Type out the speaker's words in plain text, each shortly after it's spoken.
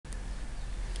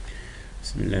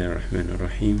بسم الله الرحمن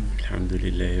الرحيم. الحمد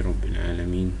لله رب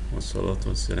العالمين، والصلاة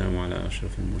والسلام على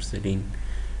أشرف المرسلين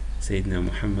سيدنا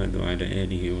محمد وعلى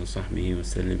آله وصحبه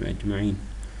وسلم أجمعين.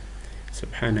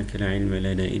 سبحانك لا علم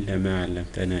لنا إلا ما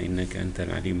علمتنا إنك أنت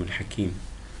العليم الحكيم.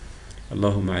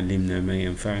 اللهم علمنا ما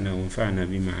ينفعنا وانفعنا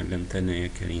بما علمتنا يا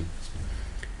كريم.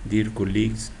 Dear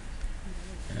colleagues,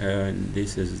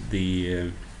 this is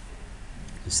the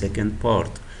second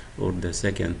part or the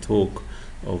second talk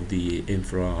of the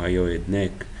infra-hyoid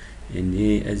neck, and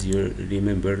as you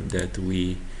remember that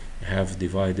we have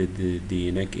divided the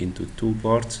neck into two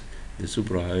parts, the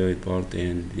supra-hyoid part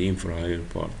and the infra-hyoid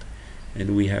part,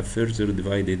 and we have further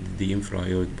divided the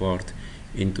infra-hyoid part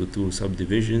into two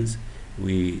subdivisions.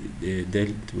 We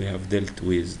have dealt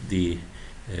with the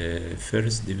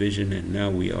first division, and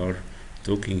now we are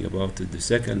talking about the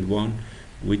second one,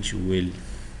 which will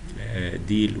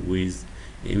deal with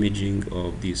imaging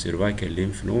of the cervical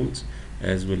lymph nodes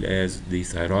as well as the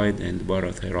thyroid and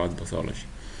parathyroid pathology.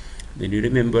 Then you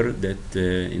remember that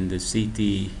in the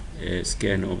CT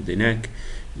scan of the neck,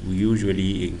 we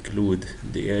usually include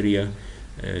the area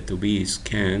to be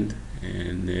scanned,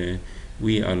 and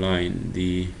we align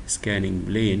the scanning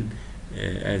plane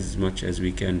as much as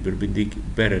we can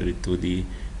perpendicular to the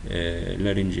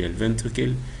laryngeal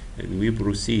ventricle, and we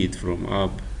proceed from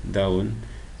up down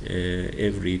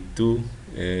every 2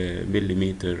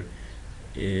 millimeter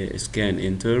scan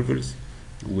intervals.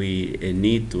 We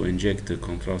need to inject the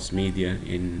contrast media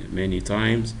in many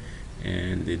times,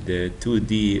 and the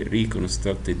 2D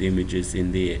reconstructed images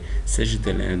in the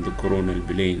sagittal and the coronal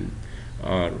plane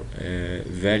are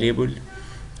valuable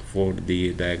for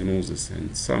the diagnosis,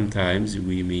 and sometimes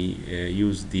we may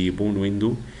use the bone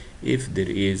window if there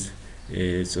is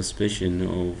a suspicion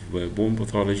of bone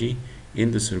pathology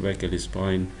in the cervical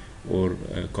spine or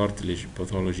cartilage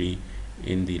pathology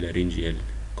in the laryngeal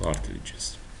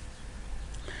cartilages.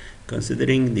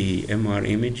 Considering the MR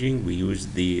imaging, we use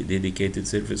the dedicated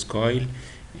surface coil,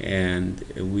 and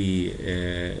we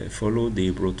follow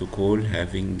the protocol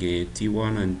having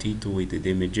T1 and T2 weighted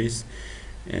images,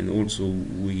 and also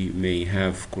we may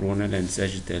have coronal and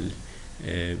sagittal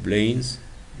planes.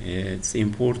 It's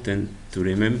important to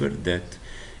remember that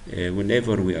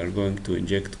whenever we are going to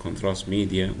inject contrast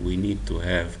media, we need to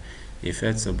have a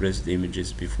fat suppressed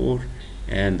images before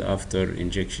and after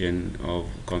injection of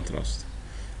contrast.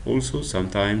 Also,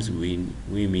 sometimes we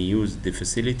may use the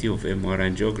facility of MR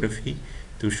angiography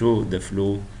to show the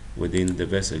flow within the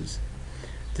vessels.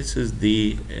 This is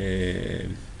the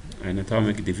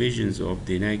anatomic divisions of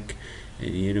the neck.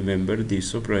 And you remember the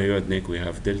supra-hyoid neck, we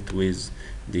have dealt with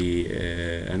the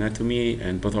anatomy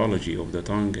and pathology of the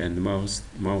tongue and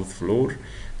mouth floor.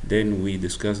 Then we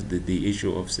discussed the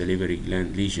issue of salivary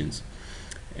gland lesions,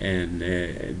 and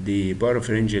the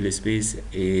paropharyngeal space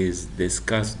is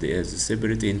discussed as a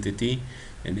separate entity.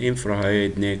 And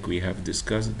infra-hyoid neck, we have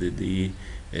discussed the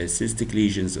cystic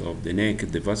lesions of the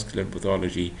neck, the vascular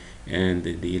pathology, and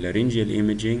the laryngeal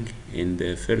imaging in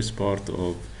the first part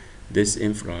of this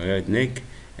infra-hyoid neck.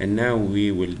 And now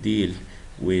we will deal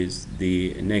with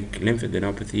the neck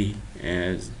lymphadenopathy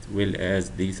as well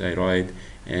as the thyroid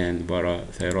and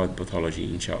parathyroid pathology,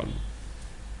 inshallah.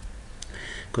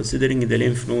 Considering the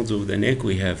lymph nodes of the neck,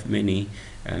 we have many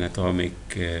anatomic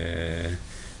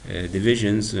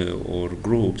divisions or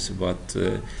groups, but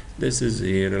this is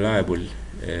a reliable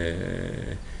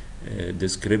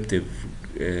descriptive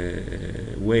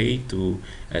way to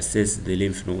assess the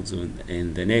lymph nodes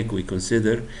in the neck. We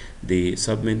consider the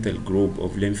submental group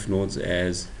of lymph nodes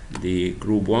as the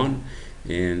group 1,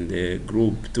 and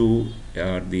group 2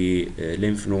 are the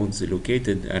lymph nodes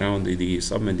located around the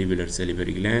submandibular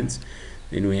salivary glands.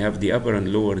 Then we have the upper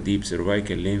and lower deep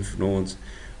cervical lymph nodes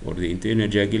or the internal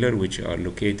jugular, which are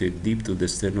located deep to the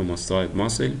sternomastoid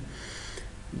muscle.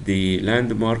 The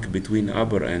landmark between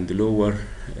upper and lower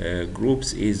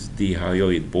groups is the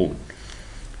hyoid bone.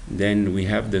 Then we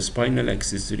have the spinal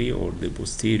accessory or the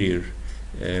posterior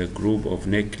group of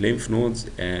neck lymph nodes,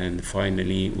 and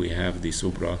finally we have the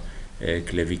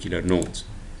supraclavicular nodes.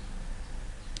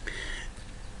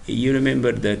 You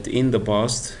remember that in the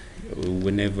past,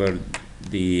 whenever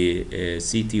the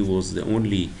CT was the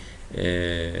only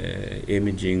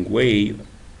imaging way,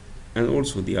 and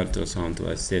also the ultrasound to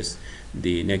assess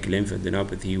the neck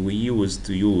lymphadenopathy, we used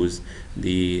to use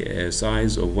the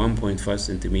size of 1.5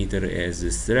 centimeter as a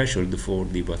threshold for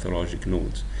the pathologic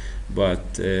nodes,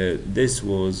 but this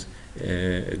was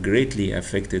greatly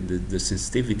affected the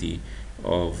sensitivity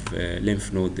of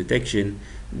lymph node detection.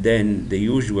 Then the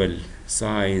usual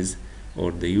size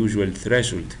or the usual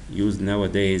threshold used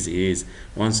nowadays is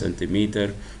 1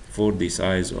 centimeter for the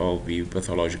size of the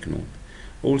pathologic node.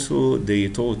 Also, they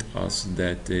taught us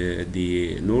that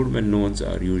the normal nodes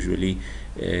are usually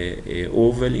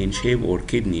oval in shape or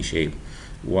kidney shape,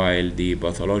 while the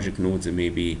pathologic nodes may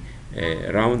be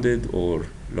rounded or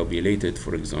lobulated,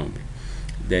 for example.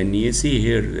 Then you see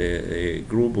here a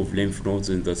group of lymph nodes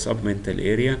in the submental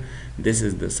area. This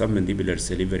is the submandibular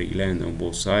salivary gland on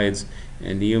both sides,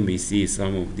 and you may see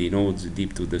some of the nodes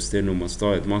deep to the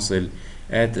sternomastoid muscle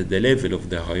at the level of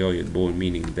the hyoid bone,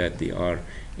 meaning that they are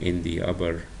in the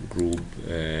upper group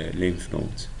lymph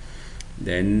nodes.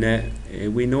 Then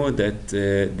we know that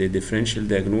the differential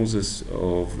diagnosis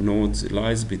of nodes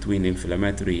lies between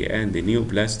inflammatory and the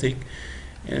neoplastic,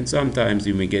 and sometimes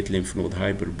you may get lymph node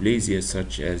hyperplasia,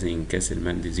 such as in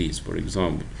Kesselman disease, for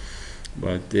example.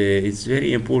 But it's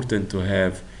very important to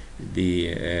have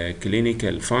the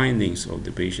clinical findings of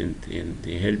the patient, and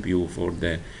they help you for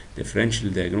the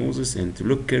differential diagnosis, and to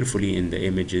look carefully in the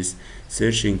images,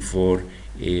 searching for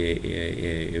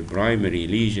a primary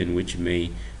lesion which may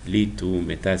lead to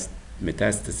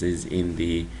metastasis in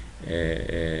the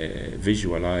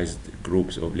visualized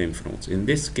groups of lymph nodes. In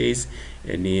this case,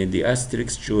 the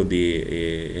asterisk show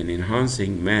an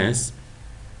enhancing mass,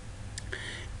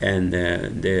 and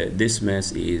this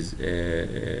mass is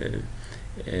a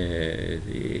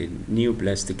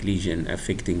neoplastic lesion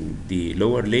affecting the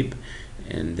lower lip,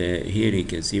 and here you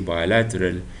can see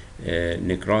bilateral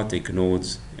necrotic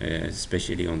nodes,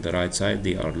 especially on the right side.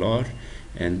 They are large,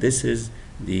 and this is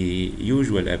the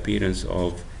usual appearance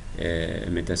of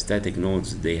metastatic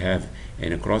nodes. They have a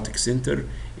necrotic center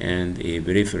and a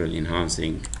peripheral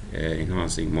enhancing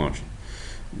margin.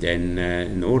 Then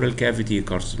an oral cavity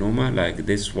carcinoma like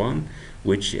this one,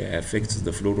 which affects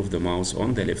the floor of the mouth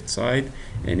on the left side,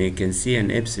 and you can see an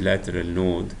ipsilateral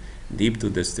node deep to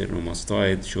the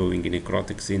sternomastoid showing a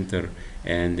necrotic center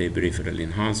and a peripheral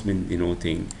enhancement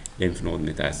denoting lymph node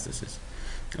metastasis.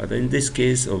 But in this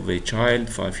case of a child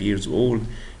 5 years old,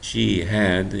 she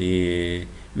had a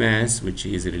mass which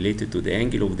is related to the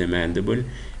angle of the mandible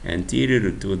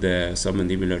anterior to the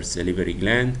submandibular salivary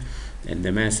gland, and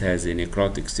the mass has a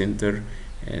necrotic center.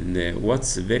 And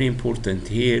what's very important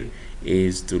here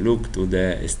is to look to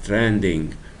the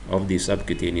stranding of the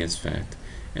subcutaneous fat.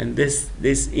 And this,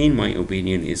 in my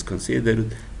opinion, is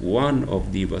considered one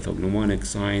of the pathognomonic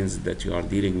signs that you are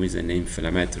dealing with an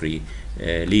inflammatory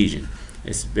lesion,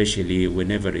 especially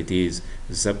whenever it is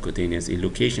subcutaneous in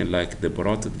location like the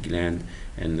parotid gland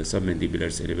and the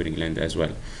submandibular salivary gland as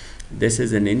well. This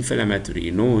is an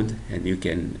inflammatory node, and you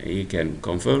can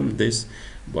confirm this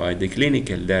by the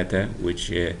clinical data,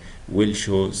 which will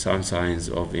show some signs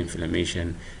of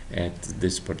inflammation at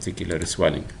this particular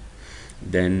swelling.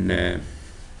 Then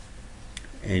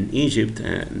in Egypt,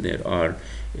 there are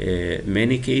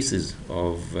many cases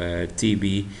of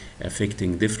TB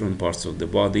affecting different parts of the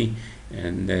body,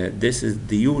 and this is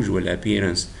the usual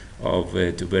appearance of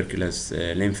tuberculous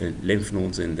lymph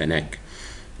nodes in the neck.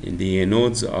 And the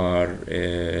nodes are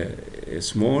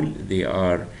small, they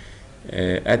are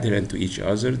adherent to each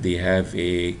other, they have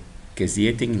a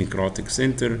caseating necrotic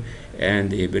center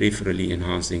and a peripherally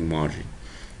enhancing margin.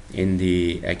 In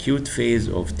the acute phase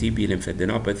of TB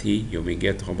lymphadenopathy, you may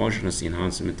get homogeneous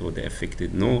enhancement of the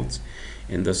affected nodes.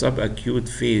 In the subacute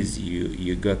phase,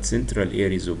 you got central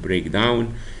areas of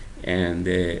breakdown, and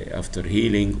after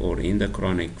healing or in the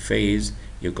chronic phase,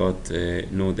 you got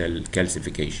nodal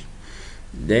calcification.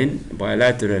 Then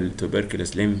bilateral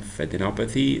tuberculous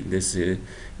lymphadenopathy, this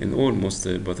in almost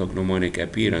a pathognomonic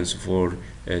appearance for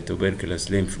tuberculous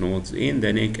lymph nodes in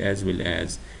the neck, as well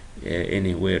as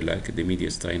anywhere like the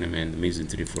mediastinum and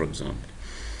mesentery, for example.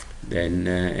 Then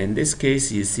in this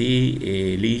case, you see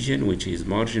a lesion which is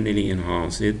marginally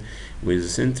enhanced with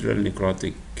central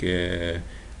necrotic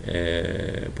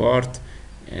part,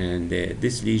 and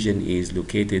this lesion is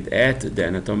located at the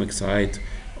anatomic site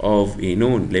of a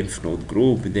known lymph node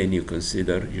group. Then you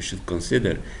should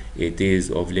consider it is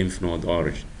of lymph node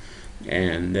origin,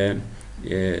 and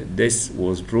this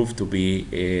was proved to be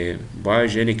a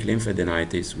biogenic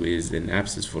lymphadenitis with an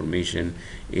abscess formation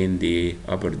in the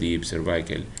upper deep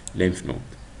cervical lymph node.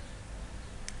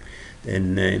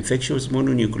 Then infectious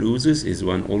mononucleosis is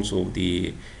one also of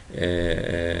the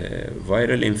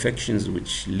viral infections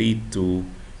which lead to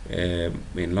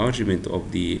enlargement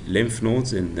of the lymph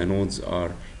nodes, and the nodes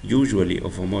are usually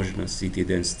of homogeneous CT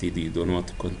density. They do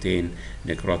not contain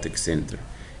necrotic center,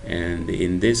 and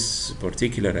in this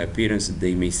particular appearance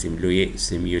they may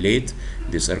simulate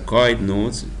the sarcoid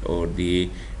nodes or the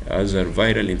other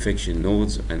viral infection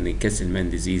nodes, and the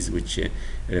Kesselman disease, which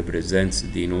represents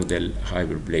the nodal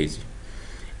hyperplasia.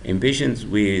 In patients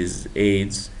with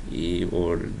AIDS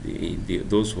or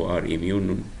those who are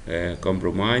immune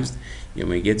compromised, you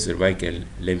may get cervical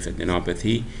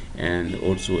lymphadenopathy and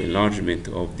also enlargement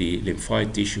of the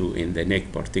lymphoid tissue in the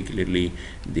neck, particularly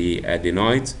the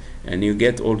adenoids. And you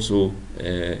get also,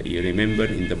 you remember,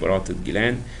 in the parotid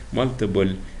gland,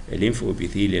 multiple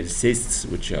lymphoepithelial cysts,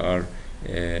 which are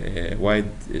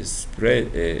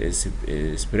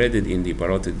spreaded in the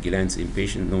parotid glands in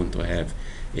patients known to have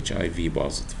HIV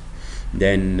positive.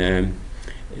 Then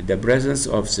the presence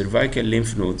of cervical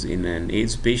lymph nodes in an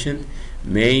AIDS patient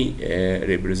may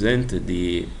represent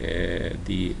the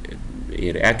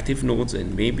reactive nodes,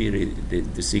 and maybe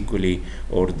the sequelae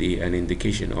or an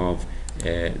indication of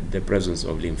the presence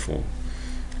of lymphoma.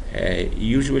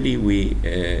 Usually we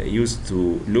used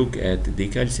to look at the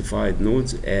calcified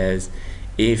nodes as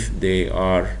if they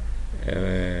are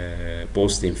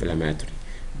post-inflammatory,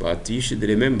 but you should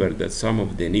remember that some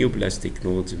of the neoplastic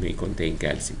nodes may contain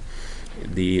calcium.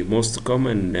 The most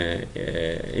common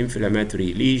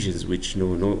inflammatory lesions which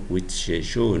show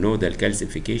nodal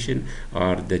calcification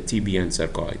are the TB and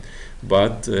sarcoid,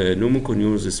 but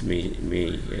pneumoconiosis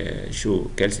may show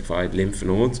calcified lymph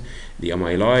nodes, the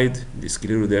amyloid, the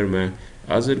scleroderma,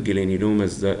 other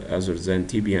granuliomas other than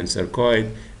TB and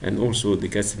sarcoid, and also the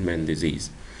Castleman disease.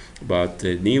 But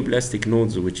neoplastic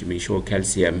nodes which may show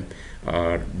calcium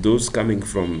are those coming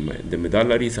from the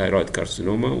medullary thyroid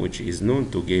carcinoma, which is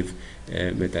known to give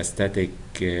metastatic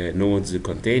nodes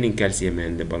containing calcium,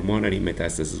 and the pulmonary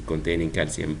metastasis containing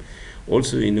calcium.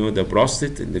 Also, the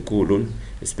prostate and the colon,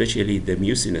 especially the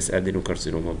mucinous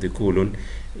adenocarcinoma of the colon,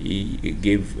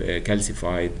 give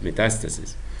calcified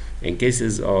metastasis. In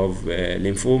cases of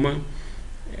lymphoma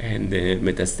and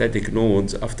metastatic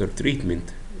nodes after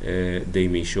treatment, they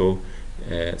may show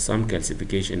some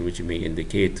calcification, which may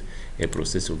indicate a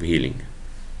process of healing.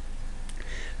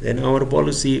 Then our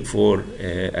policy for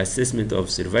assessment of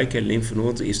cervical lymph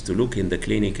nodes is to look in the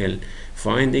clinical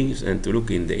findings and to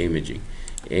look in the imaging.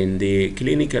 In the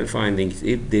clinical findings,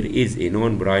 if there is a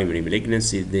non-primary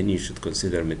malignancy, then you should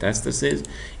consider metastasis.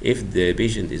 If the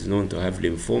patient is known to have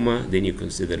lymphoma, then you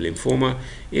consider lymphoma.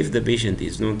 If the patient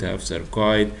is known to have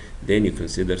sarcoid, then you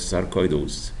consider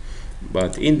sarcoidosis.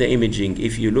 But in the imaging,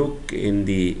 if you look in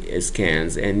the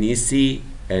scans and you see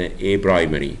a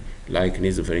primary, like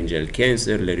nasopharyngeal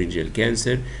cancer, laryngeal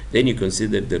cancer, then you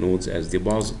consider the nodes as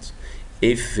deposits.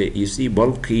 If you see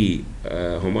bulky,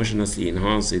 homogeneously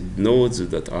enhanced nodes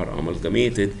that are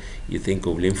amalgamated, you think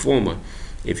of lymphoma.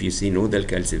 If you see nodal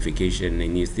calcification,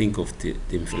 and you think of the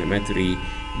inflammatory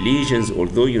lesions,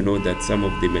 although you know that some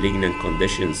of the malignant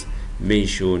conditions may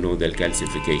show nodal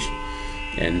calcification.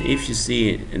 And if you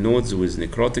see nodes with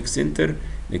necrotic center,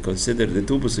 they consider the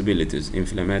two possibilities,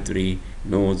 inflammatory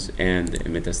nodes and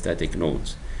metastatic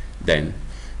nodes. Then,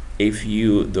 if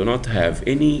you do not have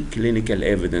any clinical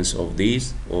evidence of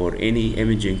these or any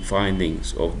imaging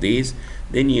findings of these,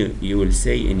 then you will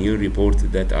say in your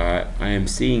report that I am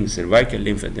seeing cervical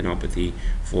lymphadenopathy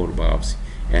for biopsy.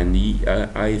 And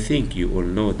I think you all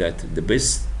know that the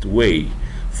best way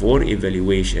for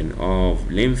evaluation of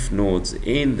lymph nodes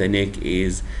in the neck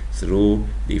is through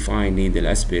the fine needle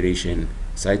aspiration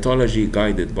cytology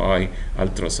guided by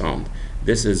ultrasound.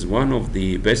 This is one of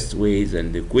the best ways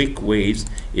and the quick ways.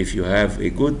 If you have a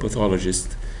good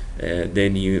pathologist,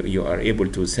 then you are able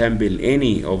to sample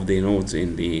any of the nodes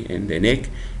in the neck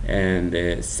and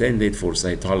send it for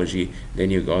cytology.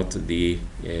 Then you got the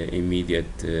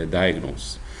immediate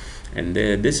diagnosis. And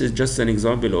this is just an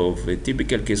example of a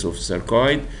typical case of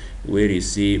sarcoid, where you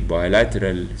see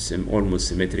bilateral, almost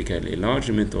symmetrical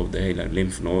enlargement of the hilar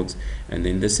lymph nodes. And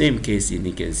in the same case, you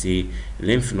can see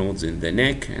lymph nodes in the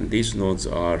neck, and these nodes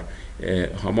are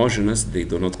homogeneous. They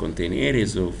do not contain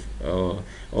areas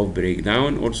of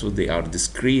breakdown. Also, they are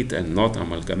discrete and not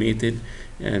amalgamated.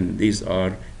 And these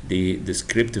are the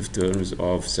descriptive terms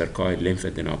of sarcoid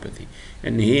lymphadenopathy.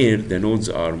 And here, the nodes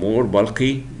are more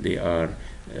bulky. They are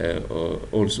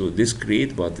also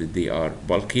discrete, but they are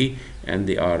bulky and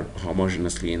they are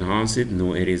homogeneously enhanced,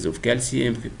 no areas of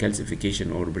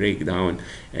calcification or breakdown,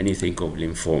 anything of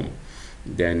lymphoma.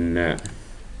 Then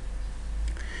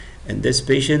in this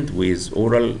patient with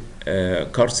oral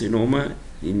carcinoma,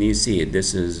 you see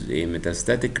this is a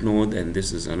metastatic node and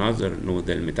this is another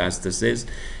nodal metastasis,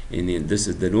 and this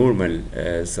is the normal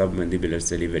submandibular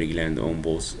salivary gland on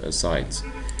both sides.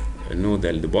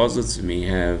 Nodal deposits may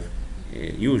have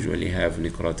usually have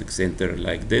necrotic center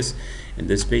like this. In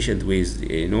this patient with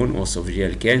a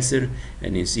non-esophageal cancer,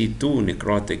 and you see two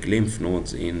necrotic lymph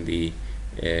nodes in the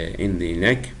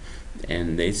neck,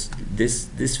 and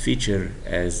this feature,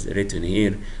 as written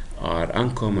here, are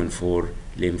uncommon for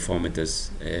lymphomatous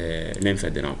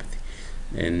lymphadenopathy.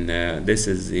 And this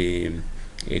is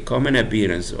a common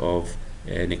appearance of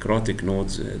necrotic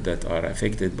nodes that are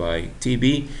affected by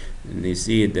TB. And you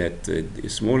see that the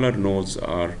smaller nodes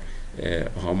are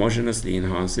homogeneously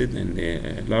enhanced,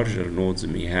 and larger nodes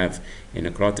may have a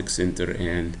necrotic center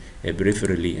and a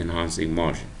peripherally enhancing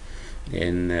margin.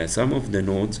 And some of the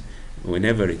nodes,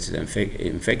 whenever it's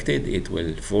infected, it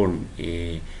will form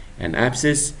an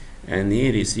abscess, and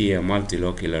here you see a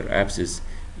multilocular abscess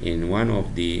in one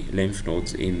of the lymph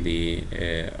nodes in the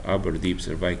upper deep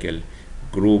cervical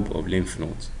group of lymph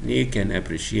nodes. You can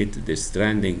appreciate the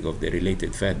stranding of the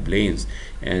related fat planes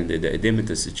and the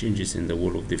edematous changes in the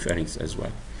wall of the pharynx as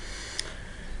well.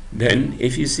 Then,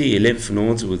 if you see lymph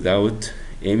nodes without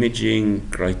imaging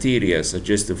criteria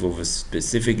suggestive of a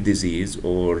specific disease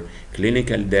or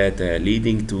clinical data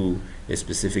leading to a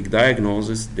specific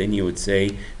diagnosis, then you would say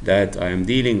that I am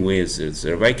dealing with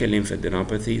cervical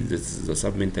lymphadenopathy. This is the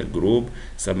submental group,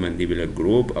 submandibular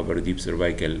group, upper deep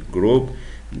cervical group,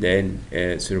 then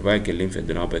cervical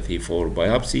lymphadenopathy for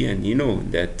biopsy. And you know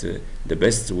that the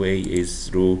best way is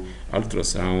through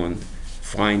ultrasound,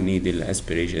 fine needle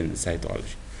aspiration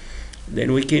cytology.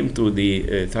 Then we came to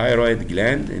the thyroid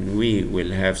gland, and we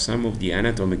will have some of the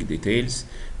anatomic details.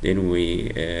 Then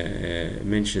we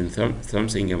mentioned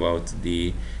something about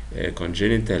the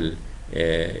congenital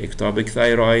ectopic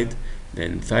thyroid,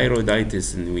 then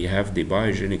thyroiditis, and we have the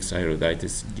biogenic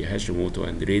thyroiditis, the Hashimoto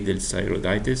and radial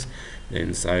thyroiditis,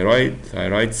 then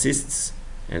thyroid cysts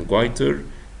and goiter,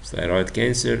 thyroid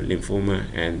cancer, lymphoma,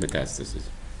 and metastasis.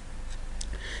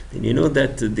 Then you know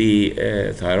that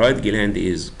the thyroid gland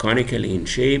is conical in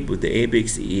shape, but the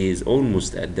apex is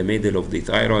almost at the middle of the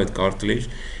thyroid cartilage,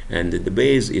 and the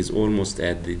base is almost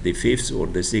at the fifth or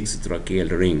the sixth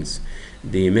tracheal rings.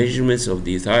 The measurements of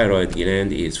the thyroid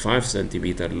gland is 5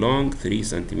 cm long, 3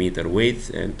 cm width,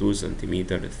 and 2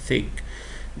 cm thick.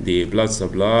 The blood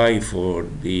supply for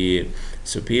the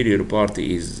superior part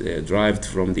is derived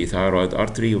from the thyroid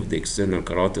artery of the external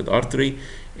carotid artery,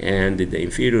 and the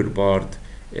inferior part,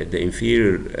 the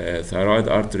inferior thyroid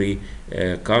artery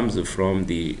comes from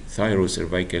the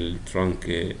thyrocervical trunk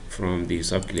from the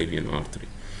subclavian artery.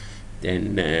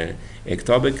 Then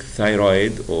ectopic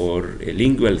thyroid or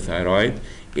lingual thyroid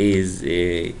is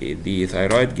the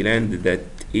thyroid gland that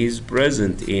is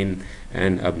present in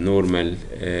an abnormal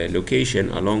location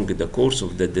along the course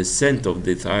of the descent of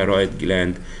the thyroid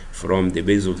gland from the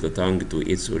base of the tongue to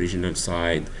its original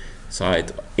site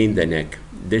in the neck.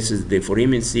 This is the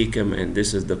foramen cecum, and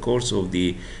this is the course of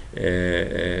the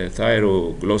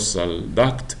thyroglossal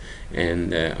duct,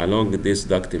 and along this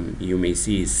duct you may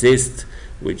see cyst,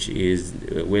 which is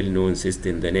well-known cyst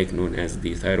in the neck known as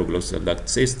the thyroglossal duct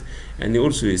cyst, and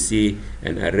also you see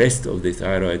an arrest of the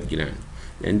thyroid gland.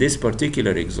 In this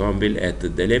particular example, at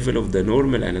the level of the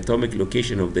normal anatomic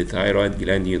location of the thyroid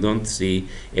gland, you don't see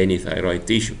any thyroid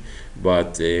tissue.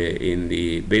 But in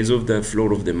the base of the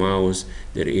floor of the mouth,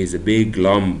 there is a big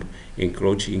lump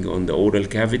encroaching on the oral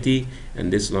cavity,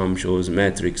 and this lump shows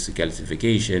matrix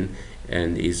calcification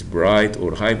and is bright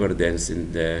or hyperdense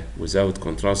in the without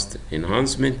contrast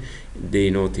enhancement,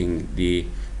 denoting the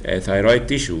thyroid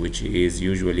tissue, which is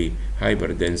usually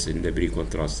hyperdense in the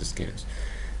pre-contrast scans.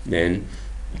 Then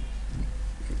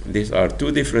these are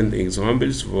two different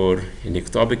examples for an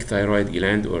ectopic thyroid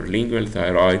gland or lingual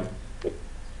thyroid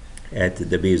at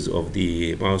the base of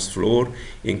the mouth floor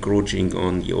encroaching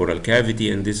on the oral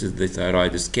cavity, and this is the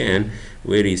thyroid scan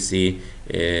where you see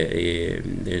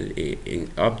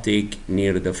uptake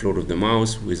near the floor of the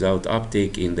mouth without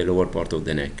uptake in the lower part of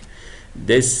the neck.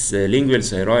 This lingual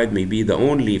thyroid may be the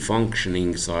only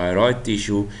functioning thyroid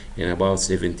tissue in about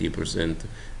 70%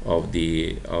 of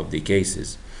the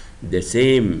cases. The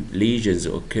same lesions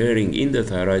occurring in the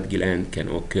thyroid gland can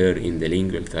occur in the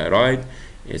lingual thyroid,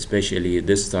 especially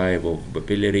this type of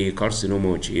papillary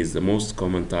carcinoma, which is the most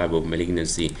common type of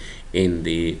malignancy in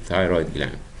the thyroid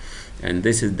gland. And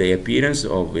this is the appearance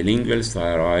of a lingual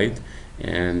thyroid,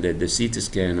 and the CT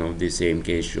scan of the same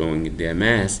case showing the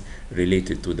mass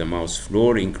related to the mouth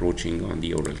floor encroaching on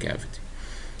the oral cavity.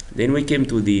 Then we came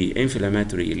to the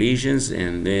inflammatory lesions,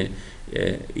 and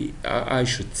I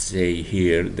should say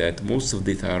here that most of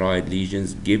the thyroid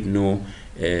lesions give no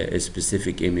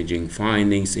specific imaging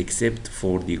findings except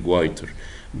for the goiter.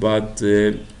 But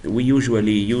we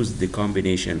usually use the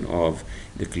combination of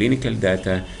the clinical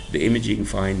data, the imaging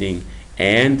finding,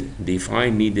 and the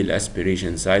fine needle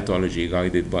aspiration cytology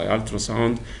guided by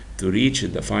ultrasound to reach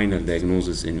the final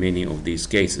diagnosis in many of these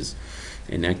cases.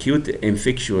 An acute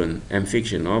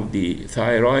infection of the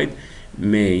thyroid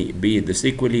may be the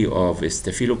sequelae of a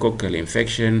staphylococcal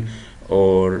infection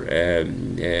or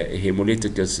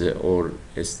hemolyticus or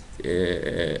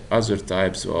other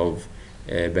types of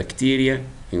bacteria,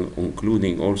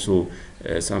 including also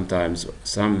sometimes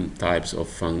some types of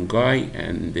fungi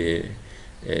and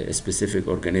specific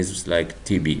organisms like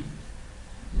TB.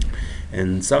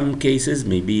 In some cases,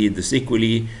 maybe the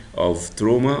sequelae of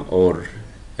trauma or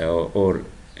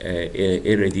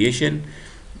irradiation,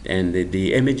 and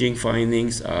the imaging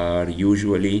findings are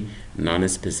usually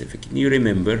non-specific. You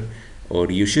remember,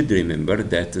 or you should remember,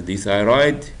 that the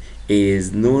thyroid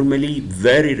is normally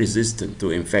very resistant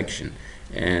to infection.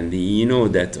 And you know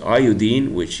that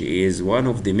iodine, which is one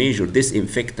of the major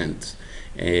disinfectants,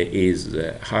 is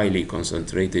highly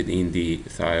concentrated in the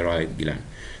thyroid gland.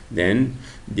 Then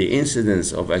the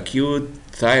incidence of acute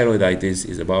thyroiditis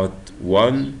is about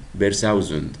 1 per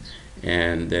 1,000,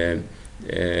 and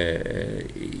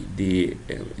the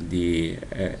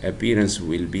appearance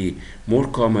will be more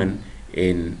common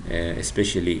in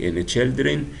especially in the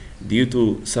children due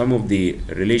to some of the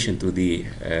relation to the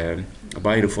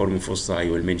pyriform fossa. I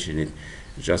will mention it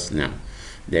just now.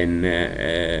 Then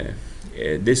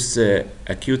this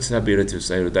acute suppurative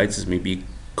thyroiditis may be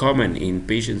common in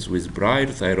patients with prior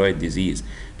thyroid disease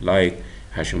like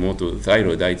Hashimoto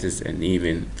thyroiditis and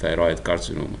even thyroid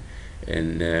carcinoma.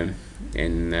 And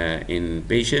in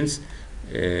patients,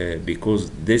 because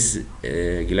this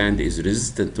gland is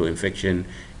resistant to infection,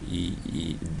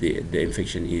 the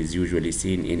infection is usually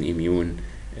seen in immune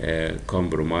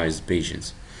compromised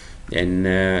patients. And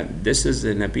this is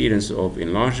an appearance of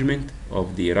enlargement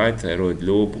of the right thyroid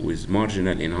lobe with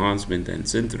marginal enhancement and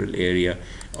central area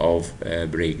of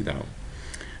breakdown.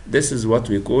 This is what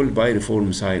we call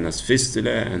pyriform sinus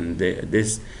fistula, and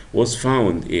this was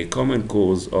found a common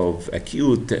cause of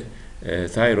acute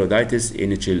thyroiditis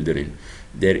in children.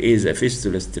 There is a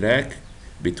fistulous tract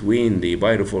between the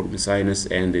pyriform sinus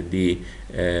and the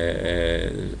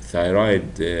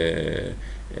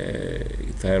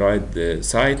thyroid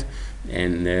site,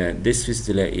 and this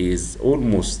fistula is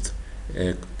almost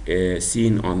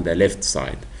seen on the left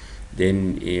side.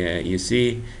 Then you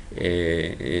see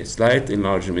a slight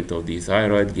enlargement of the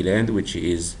thyroid gland, which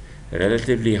is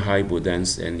relatively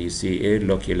hypodense, and you see air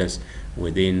loculus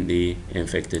within the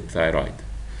infected thyroid.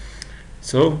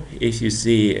 So if you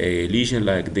see a lesion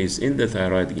like this in the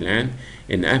thyroid gland,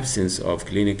 in absence of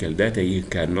clinical data, you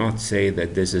cannot say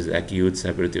that this is acute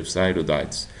suppurative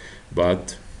thyroiditis.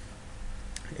 But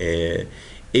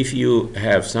if you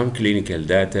have some clinical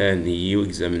data and you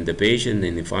examine the patient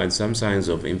and you find some signs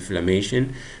of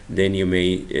inflammation, then you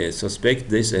may suspect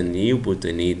this, and you put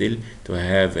a needle to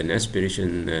have an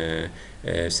aspiration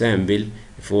sample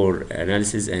for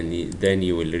analysis, and then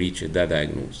you will reach the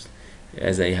diagnosis.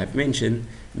 As I have mentioned,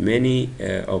 many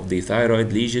of the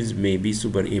thyroid lesions may be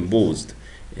superimposed.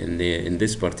 In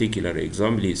this particular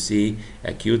example, you see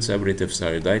acute suppurative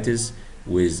thyroiditis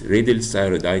with radial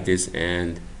thyroiditis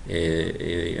and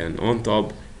on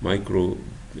top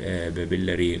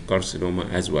micropapillary carcinoma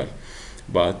as well.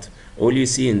 But all you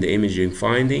see in the imaging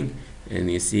finding,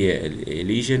 and you see a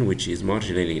lesion which is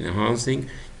marginally enhancing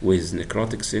with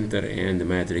necrotic center and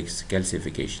matrix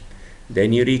calcification.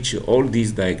 Then you reach all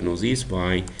these diagnoses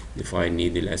by the fine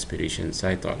needle aspiration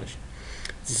cytology.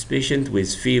 This patient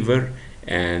with fever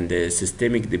and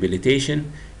systemic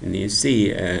debilitation, and you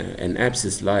see an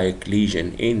abscess-like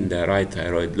lesion in the right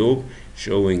thyroid lobe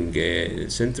showing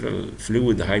central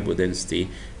fluid hypodensity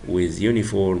with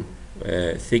uniform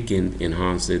thickened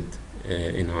enhanced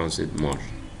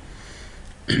margin.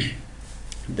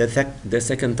 The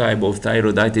second type of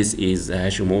thyroiditis is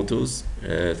Hashimoto's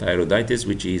thyroiditis,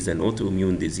 which is an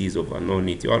autoimmune disease of unknown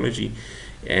etiology,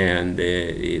 and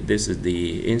this is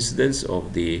the incidence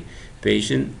of the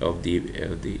patient of the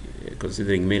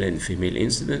considering male and female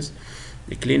incidence.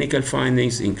 The clinical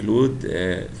findings include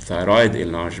thyroid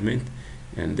enlargement,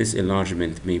 and this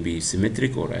enlargement may be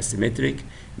symmetric or asymmetric,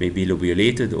 may be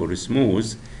lobulated or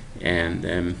smooth, and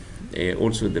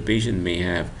also the patient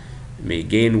may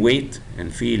gain weight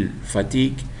and feel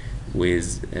fatigue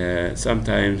with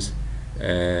sometimes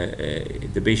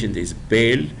the patient is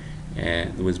pale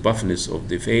and with buffiness of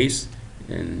the face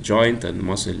and joint and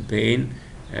muscle pain,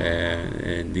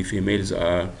 and the females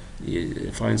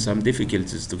find some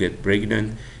difficulties to get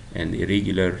pregnant and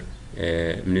irregular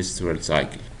menstrual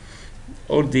cycle.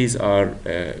 All these are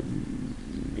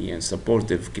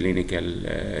supportive clinical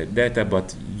data,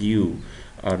 but you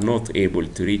are not able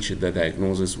to reach the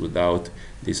diagnosis without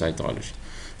the cytology.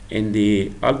 In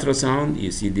the ultrasound,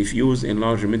 you see diffuse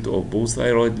enlargement of both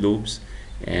thyroid lobes,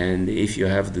 and if you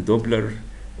have the Doppler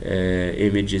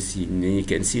images, you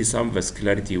can see some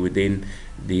vascularity within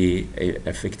the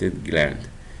affected gland.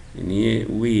 And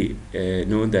we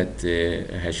know that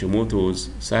Hashimoto's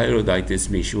thyroiditis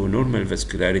may show normal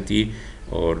vascularity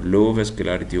or low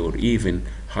vascularity or even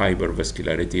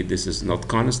hypervascularity. This is not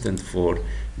constant for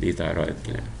the thyroid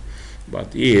gland.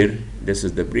 But here, this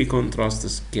is the pre-contrast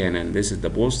scan and this is the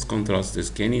post-contrast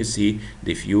scan. You see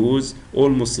diffuse,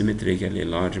 almost symmetrical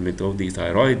enlargement of the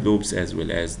thyroid lobes as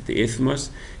well as the isthmus.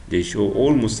 They show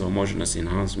almost homogeneous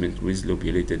enhancement with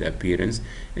lobulated appearance,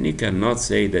 and you cannot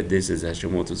say that this is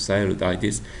Hashimoto's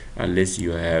thyroiditis unless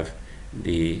you have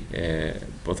the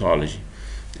pathology.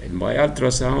 And by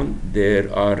ultrasound, there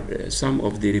are some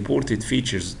of the reported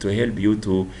features to help you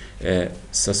to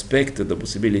suspect the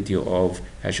possibility of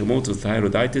Hashimoto's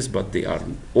thyroiditis, but they are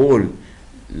all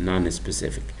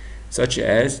non-specific, such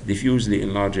as diffusely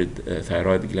enlarged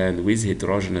thyroid gland with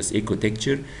heterogeneous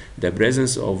ecotexture, the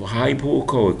presence of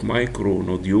hypoechoic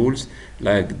micronodules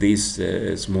like these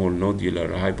small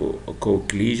nodular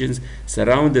hypoechoic lesions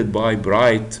surrounded by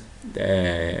bright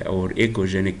or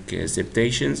echogenic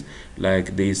septations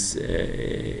like these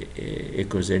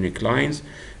echogenic lines.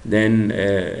 Then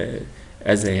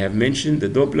as I have mentioned, the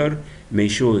Doppler may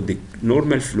show the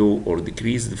normal flow or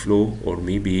decreased flow or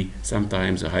maybe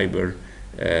sometimes a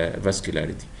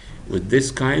hypervascularity. With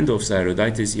this kind of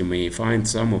thyroiditis, you may find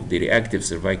some of the reactive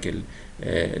cervical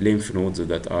lymph nodes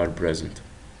that are present.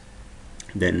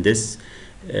 Then this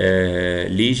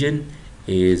lesion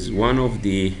is one of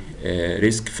the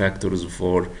risk factors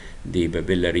for the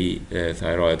papillary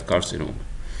thyroid carcinoma.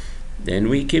 Then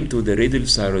we came to the riddle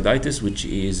thyroiditis, which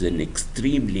is an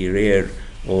extremely rare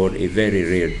or a very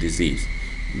rare disease.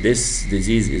 This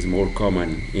disease is more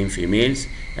common in females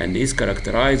and is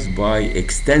characterized by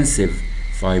extensive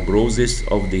fibrosis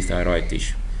of the thyroid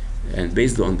tissue. And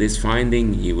based on this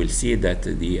finding, you will see that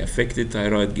the affected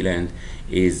thyroid gland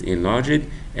is enlarged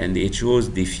and it shows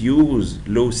diffuse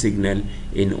low signal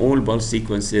in all pulse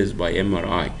sequences by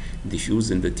MRI,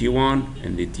 diffuse in the T1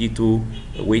 and the T2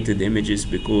 weighted images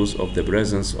because of the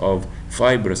presence of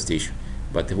fibrous tissue.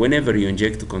 But whenever you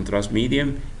inject a contrast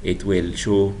medium, it will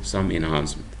show some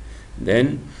enhancement.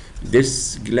 Then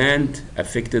this gland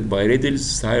affected by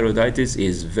Riddle's thyroiditis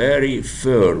is very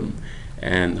firm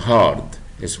and hard,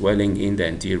 swelling in the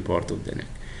anterior part of the neck.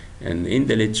 And in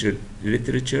the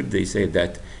literature, they say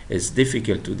that it's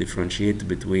difficult to differentiate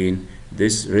between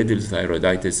this Riddle's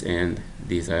thyroiditis and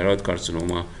the thyroid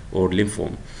carcinoma or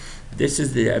lymphoma. This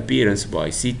is the appearance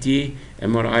by CT,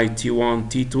 MRI, T1,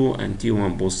 T2, and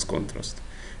T1 post-contrast.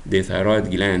 The thyroid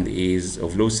gland is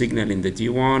of low signal in the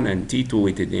T1 and T2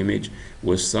 weighted image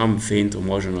with some faint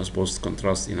homogeneous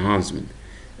post-contrast enhancement.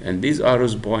 And these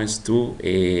arrows points to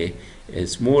a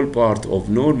small part of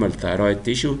normal thyroid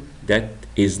tissue that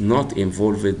is not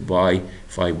involved by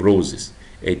fibrosis.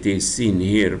 It is seen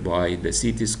here by the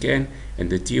CT scan and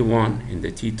the T1 and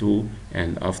the T2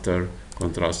 and after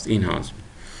contrast enhancement.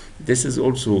 This is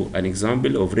also an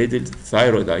example of Riddle's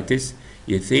thyroiditis.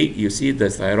 You see the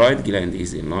thyroid gland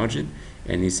is enlarged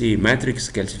and you see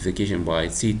matrix calcification by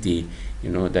CT. You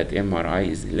know that MRI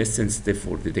is less sensitive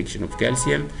for detection of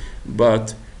calcium,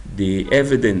 but the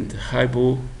evident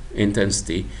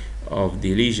hypointensity of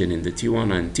the lesion in the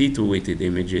T1 and T2 weighted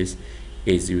images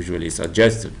is usually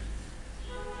suggested.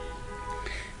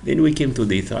 Then we came to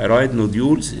the thyroid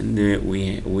nodules, and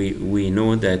we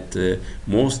know that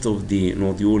most of the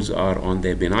nodules are on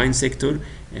the benign sector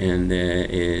and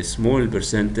a small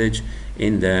percentage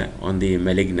on the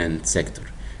malignant sector.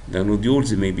 The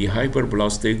nodules may be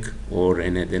hyperplastic or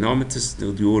an adenomatous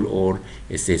nodule or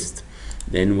a cyst.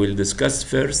 Then we'll discuss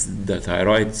first the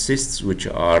thyroid cysts, which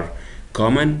are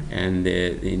common, and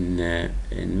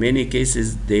in many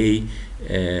cases they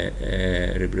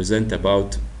represent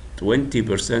about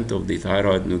 20% of the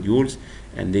thyroid nodules,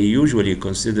 and they usually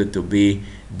considered to be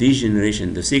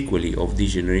degeneration, the sequelae of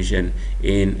degeneration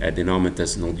in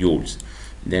adenomatous nodules.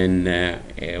 Then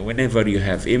whenever you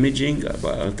have imaging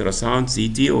by ultrasound,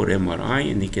 CT or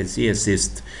MRI, and you can see a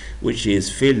cyst which is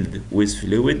filled with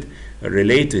fluid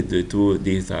related to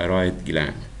the thyroid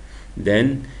gland.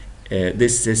 Then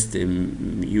this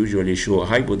system usually show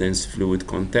hypodense fluid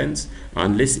contents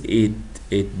unless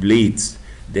it bleeds.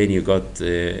 Then you got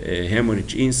a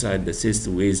hemorrhage inside the cyst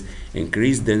with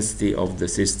increased density of the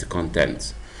cyst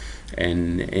contents.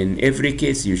 And in every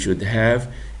case, you should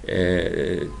have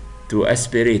to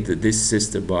aspirate this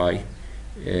cyst by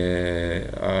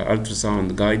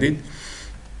ultrasound guided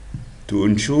to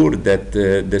ensure that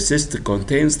the cyst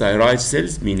contains thyroid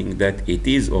cells, meaning that it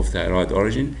is of thyroid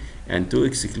origin, and to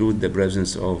exclude the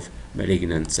presence of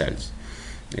malignant cells.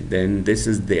 And then this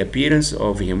is the appearance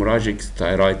of hemorrhagic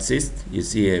thyroid cyst. You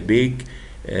see a big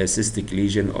cystic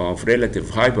lesion of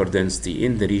relative hyperdensity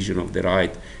in the region of the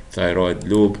right thyroid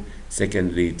lobe,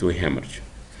 secondary to hemorrhage.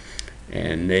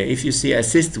 And if you see a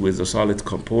cyst with a solid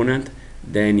component,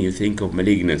 then you think of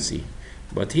malignancy.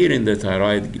 But here in the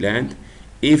thyroid gland,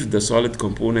 if the solid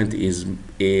component is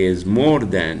more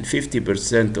than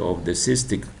 50% of the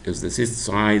cyst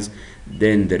size,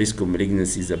 then the risk of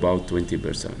malignancy is about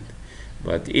 20%.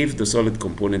 But if the solid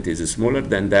component is smaller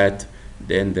than that,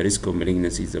 then the risk of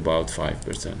malignancy is about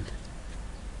 5%.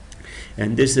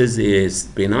 And this is a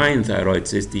benign thyroid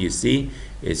cyst. You see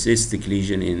a cystic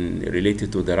lesion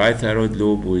related to the right thyroid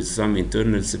lobe with some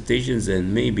internal septations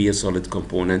and maybe a solid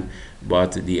component,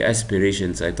 but the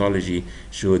aspiration cytology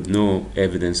showed no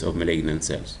evidence of malignant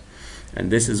cells.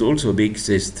 And this is also a big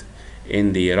cyst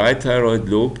in the right thyroid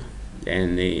lobe,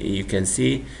 and you can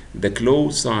see the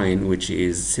claw sign, which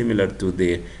is similar to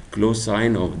the claw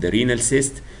sign of the renal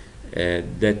cyst.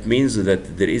 That means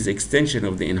that there is extension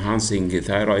of the enhancing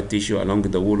thyroid tissue along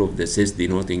the wall of the cyst,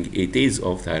 denoting it is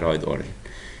of thyroid origin.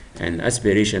 And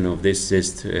aspiration of this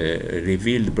cyst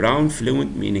revealed brown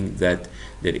fluid, meaning that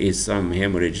there is some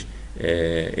hemorrhage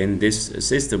in this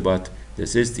cyst, but the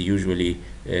cyst usually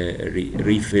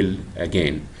refill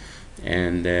again.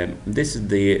 And this is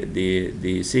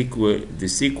the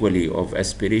sequelae of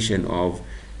aspiration of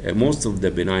most of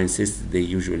the benign cysts. They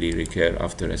usually recur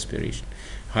after aspiration.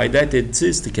 Hydatid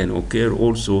cyst can occur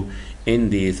also in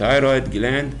the thyroid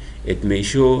gland. It may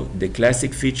show the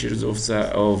classic features of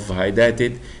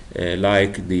hydatid,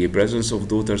 like the presence of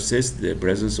daughter cyst, the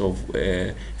presence of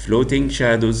floating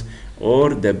shadows,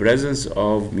 or the presence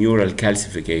of mural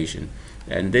calcification.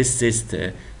 And this cyst,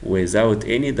 without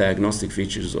any diagnostic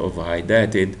features of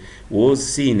hydatid, was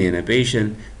seen in a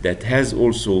patient that has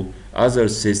also other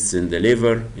cysts in the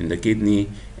liver, in the kidney,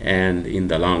 and in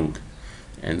the lung,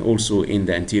 and also in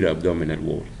the anterior abdominal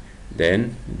wall.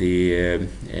 Then the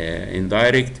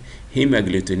indirect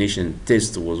hemagglutination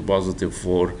test was positive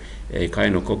for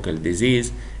echinococcal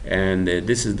disease, and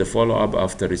this is the follow-up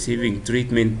after receiving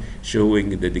treatment,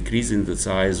 showing the decrease in the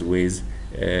size with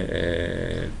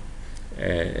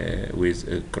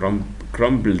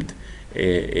crumbled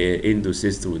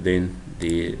endocyst within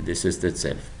the cyst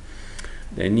itself.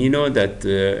 Then you know that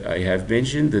I have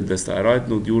mentioned that the thyroid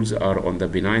nodules are on the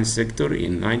benign sector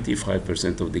in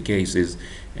 95% of the cases,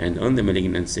 and on the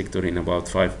malignant sector in about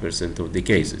 5% of the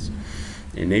cases.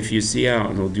 And if you see a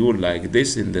nodule like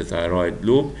this in the thyroid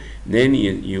lobe, then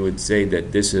you would say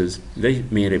that they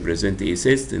may represent a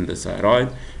cyst in the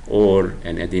thyroid, or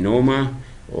an adenoma,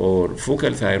 or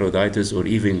focal thyroiditis, or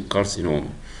even carcinoma.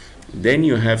 Then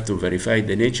you have to verify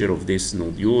the nature of this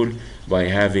nodule by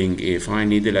having a fine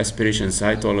needle aspiration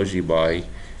cytology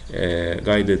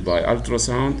guided by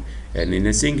ultrasound. And in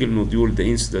a single nodule, the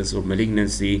incidence of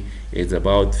malignancy is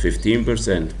about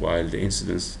 15%, while the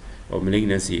incidence of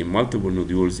malignancy in multiple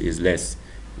nodules is less.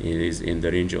 It is in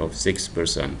the range of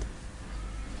 6%.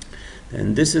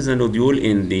 And this is a nodule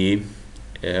in the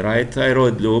right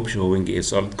thyroid lobe, showing a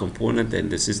solid component and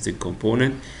the cystic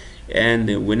component.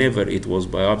 And whenever it was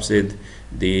biopsied,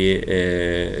 the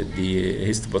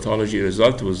histopathology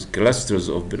result was clusters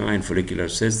of benign follicular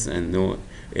cysts and no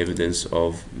evidence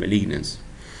of malignancy.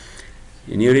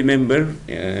 And you remember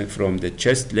from the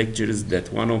chest lectures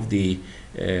that one of the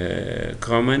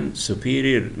common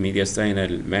superior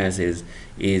mediastinal masses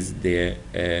is the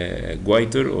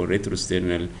goiter, or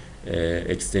retrosternal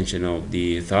extension of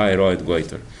the thyroid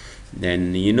goiter.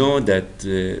 Then you know that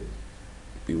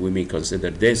we may consider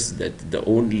that the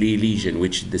only lesion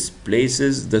which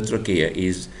displaces the trachea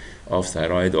is of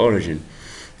thyroid origin.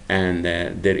 And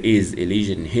there is a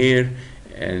lesion here,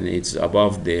 and it's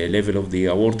above the level of the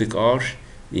aortic arch.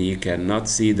 You cannot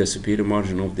see the superior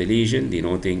margin of the lesion,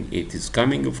 denoting it is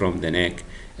coming from the neck.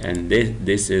 And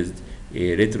this is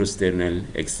a retrosternal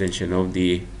extension of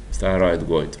the thyroid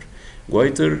goiter.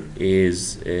 Goiter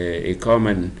is a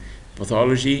common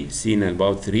pathology seen in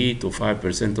about 3 to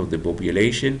 5% of the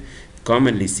population,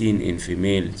 commonly seen in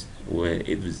females where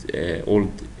it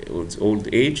was old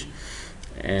age.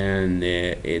 And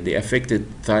the affected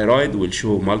thyroid will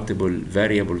show multiple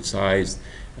variable sized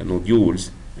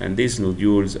nodules, and these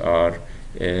nodules are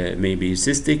maybe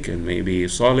cystic and maybe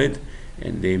solid,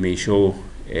 and they may show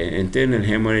internal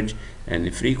hemorrhage,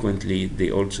 and frequently they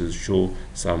also show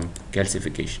some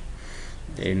calcification.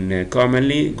 And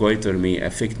commonly, goiter may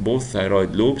affect both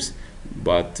thyroid lobes,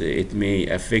 but it may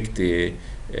affect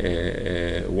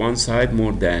one side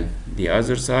more than the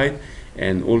other side,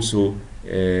 and also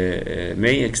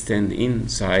may extend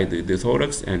inside the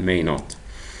thorax and may not.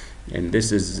 And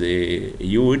this is a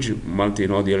huge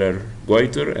multinodular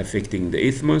goiter affecting the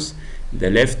isthmus, the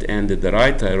left and the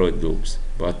right thyroid lobes.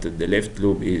 But the left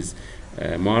lobe is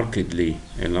markedly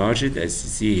enlarged, as you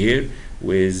see here,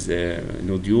 with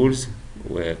nodules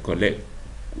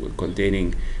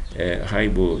containing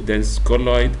hypodense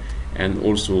colloid and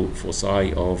also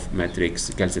foci of matrix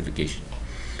calcification.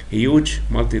 Huge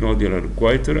multinodular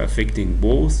goiter affecting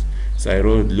both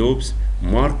thyroid lobes,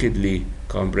 markedly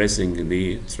compressing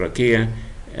the trachea,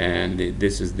 and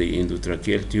this is the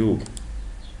endotracheal tube.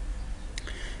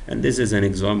 And this is an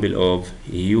example of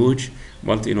huge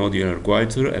multinodular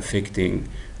goiter affecting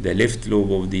the left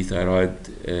lobe of the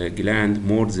thyroid gland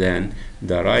more than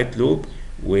the right lobe,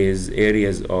 with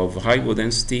areas of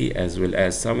hypodensity as well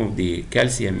as some of the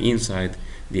calcium inside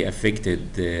the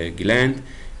affected gland.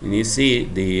 And you see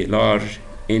the large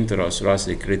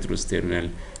intrathoracic retrosternal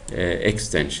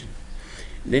extension.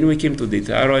 Then we came to the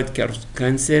thyroid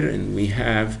cancer, and we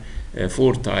have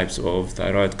 4 types of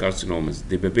thyroid carcinomas: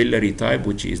 the papillary type,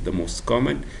 which is the most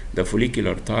common; the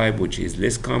follicular type, which is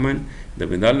less common; the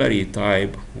medullary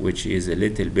type, which is a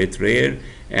little bit rare;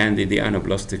 and the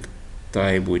anaplastic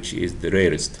type, which is the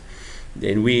rarest.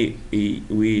 Then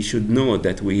we should know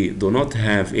that we do not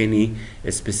have any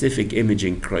specific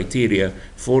imaging criteria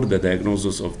for the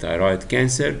diagnosis of thyroid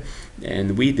cancer,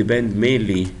 and we depend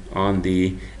mainly on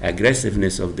the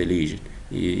aggressiveness of the lesion.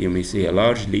 You may see a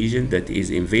large lesion that is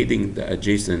invading the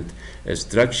adjacent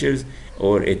structures,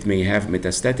 or it may have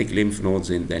metastatic lymph nodes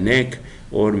in the neck,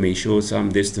 or may show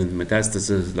some distant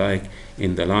metastasis like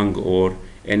in the lung or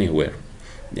anywhere.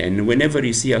 And whenever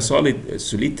you see a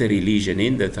solitary lesion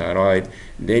in the thyroid,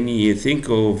 then you think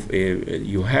of,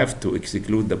 you have to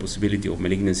exclude the possibility of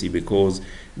malignancy, because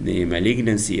the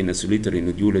malignancy in a solitary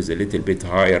nodule is a little bit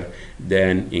higher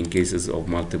than in cases of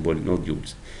multiple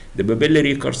nodules. The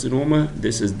papillary carcinoma,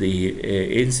 this is the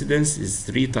incidence, is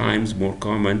 3 times more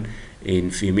common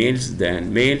in females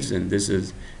than males, and this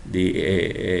is the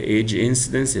age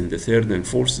incidence in the 3rd and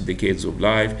 4th decades of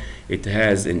life. It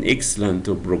has an excellent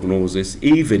prognosis,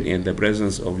 even in the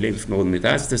presence of lymph node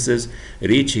metastasis,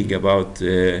 reaching about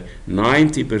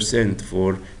 90%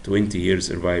 for 20-year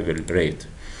survival rate.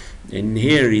 And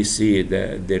here you see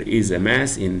that there is a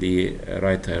mass in the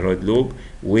right thyroid lobe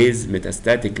with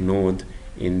metastatic node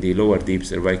in the lower deep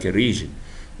cervical region.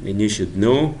 And you should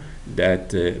know that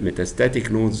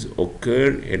metastatic nodes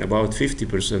occur in about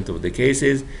 50% of the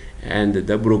cases, and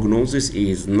the prognosis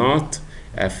is not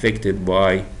affected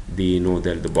by the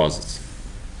nodal deposits.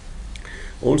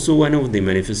 Also, one of the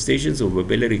manifestations of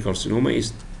papillary carcinoma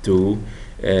is to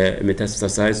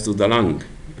metastasize to the lung.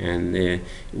 And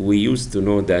we used to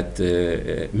know that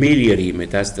miliary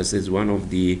metastasis, one of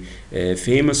the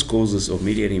famous causes of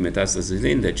miliary metastasis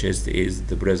in the chest, is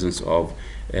the presence of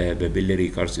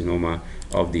papillary carcinoma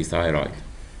of the thyroid.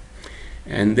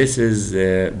 And this is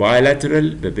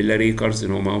bilateral papillary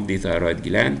carcinoma of the thyroid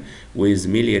gland with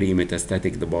miliary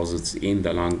metastatic deposits in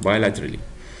the lung bilaterally.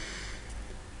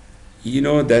 You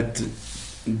know that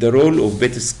the role of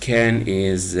PET scan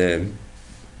is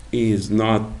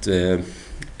not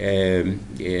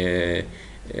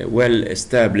well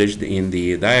established in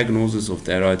the diagnosis of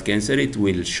thyroid cancer. It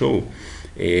will show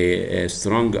a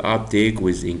strong uptake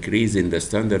with increase in the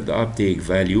standard uptake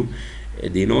value,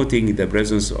 denoting the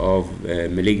presence of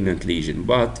malignant lesion.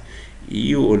 But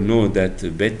you all know that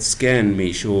PET scan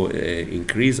may show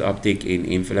increased uptake in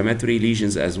inflammatory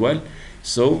lesions as well.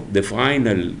 So the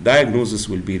final diagnosis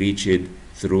will be reached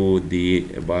through the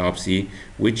biopsy,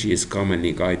 which is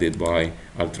commonly guided by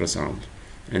ultrasound.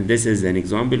 And this is an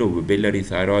example of papillary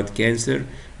thyroid cancer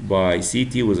by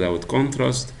CT without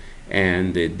contrast,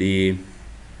 and the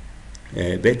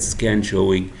PET scan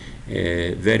showing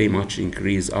very much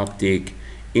increased uptake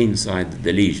inside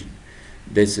the lesion.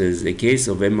 This is a case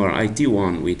of MRI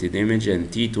T1 weighted image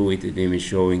and T2 weighted image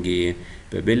showing a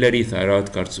papillary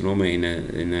thyroid carcinoma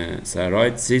in a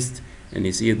thyroid cyst, and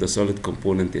you see the solid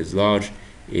component is large.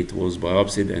 It was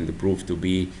biopsied and proved to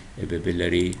be a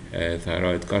papillary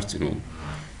thyroid carcinoma.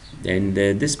 And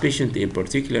this patient in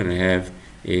particular have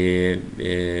a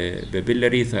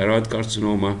papillary thyroid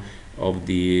carcinoma of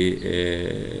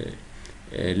the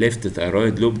left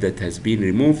thyroid lobe that has been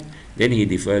removed. Then he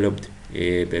developed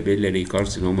a papillary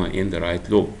carcinoma in the right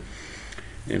lobe.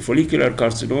 And follicular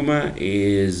carcinoma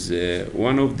is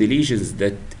one of the lesions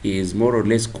that is more or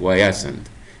less quiescent.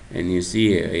 And you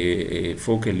see a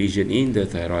focal lesion in the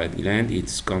thyroid gland.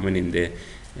 It's common in the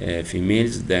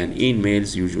females than in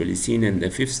males, usually seen in the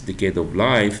 5th decade of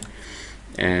life.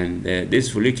 And this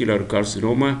follicular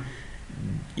carcinoma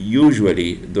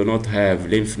usually do not have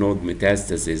lymph node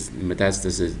metastasis.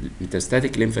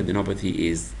 Metastatic lymphadenopathy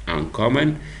is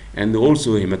uncommon, and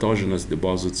also hematogenous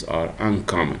deposits are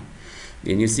uncommon.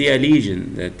 Then you see a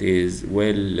lesion that is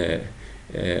well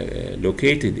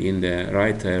located in the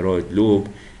right thyroid lobe,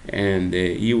 and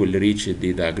you will reach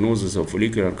the diagnosis of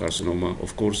follicular carcinoma,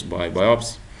 of course, by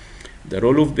biopsy. The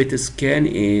role of PET scan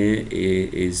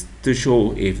is to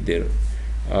show if there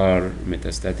are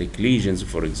metastatic lesions,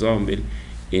 for example,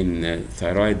 in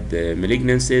thyroid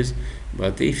malignancies.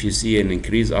 But if you see an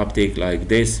increased uptake like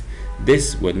this,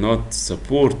 this will not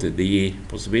support the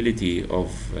possibility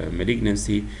of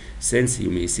malignancy, since you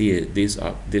may see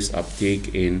this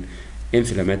uptake in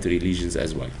inflammatory lesions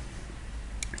as well.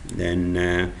 Then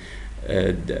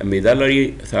the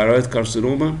medullary thyroid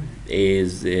carcinoma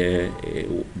is the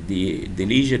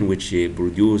lesion which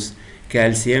produce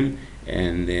calcium,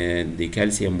 and the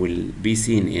calcium will be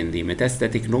seen in the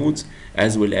metastatic nodes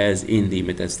as well as in the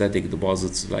metastatic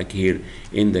deposits like here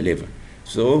in the liver.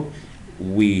 So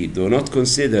we do not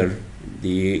consider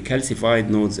the calcified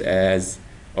nodes as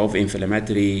of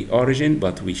inflammatory origin,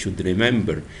 but we should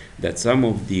remember that some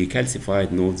of the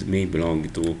calcified nodes may belong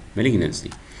to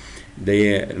malignancy.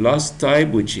 The last type,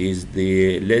 which is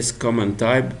the less common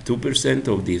type, 2%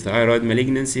 of the thyroid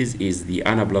malignancies, is the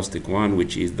anaplastic one,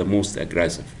 which is the most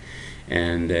aggressive.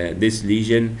 And this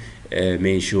lesion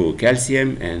may show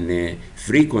calcium, and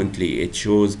frequently it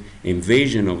shows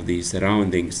invasion of the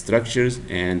surrounding structures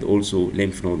and also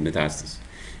lymph node metastasis.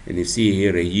 And you see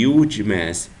here a huge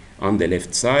mass on the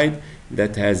left side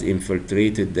that has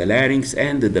infiltrated the larynx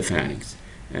and the pharynx.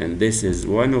 And this is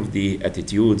one of the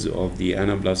attitudes of the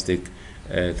anaplastic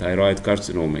thyroid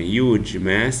carcinoma, huge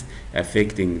mass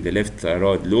affecting the left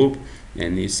thyroid lobe,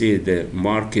 and you see the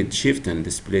marked shift and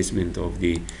displacement of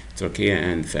the trachea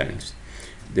and pharynx.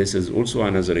 This is also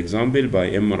another example by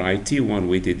MRIT, one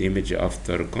weighted image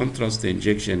after contrast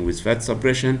injection with fat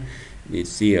suppression. You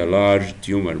see a large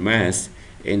tumor mass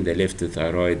in the left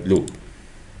thyroid lobe.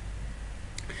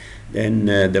 Then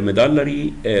the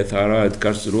medullary thyroid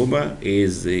carcinoma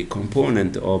is a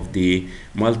component of the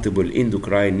multiple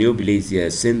endocrine neoplasia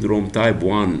syndrome type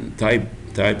 1, type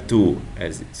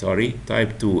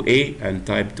 2A and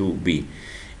type 2B.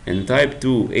 In type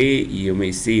 2A, you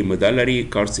may see medullary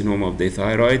carcinoma of the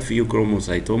thyroid,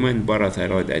 pheochromocytoma, and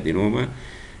parathyroid adenoma.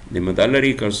 The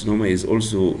medullary carcinoma is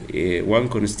also one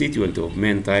constituent of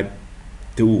main type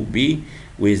 2B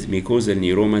with mucosal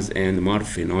neuromas and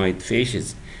Infra-hyoid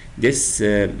fascias. This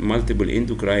multiple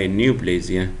endocrine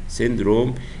neoplasia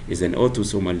syndrome is an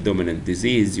autosomal dominant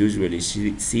disease usually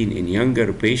seen in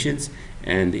younger patients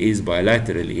and is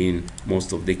bilateral in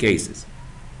most of the cases.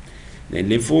 Then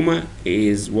lymphoma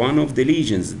is one of the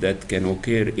lesions that can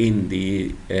occur in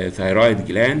the thyroid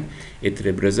gland. It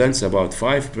represents about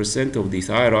 5% of the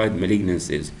thyroid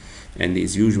malignancies and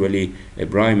is usually a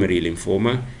primary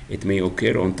lymphoma. It may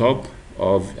occur on top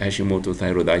of Hashimoto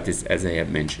thyroiditis, as I have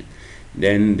mentioned.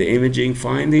 Then the imaging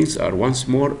findings are once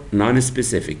more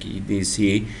non-specific. You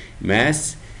see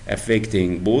mass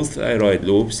affecting both thyroid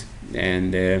lobes,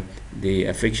 and the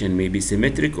affection may be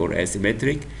symmetric or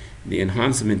asymmetric. The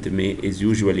enhancement is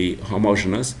usually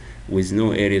homogeneous with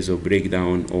no areas of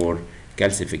breakdown or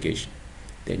calcification.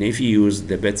 Then if you use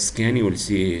the PET scan, you will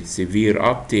see severe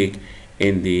uptake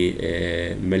in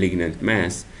the malignant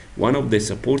mass. One of the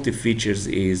supportive features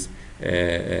is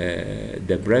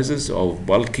the presence of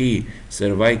bulky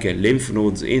cervical lymph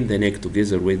nodes in the neck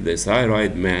together with the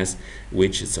thyroid mass,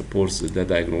 which supports the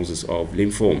diagnosis of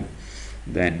lymphoma.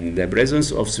 Then the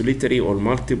presence of solitary or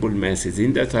multiple masses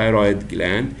in the thyroid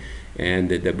gland and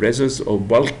the presence of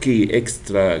bulky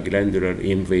extraglandular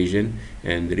invasion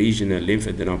and regional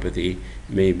lymphadenopathy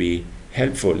may be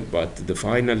helpful, but the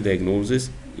final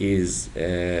diagnosis is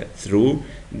through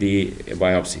the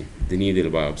biopsy, the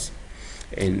needle biopsy.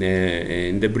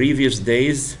 In the previous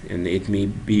days, and it may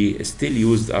be still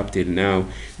used up till now,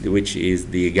 which is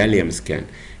the gallium scan.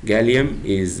 Gallium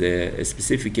is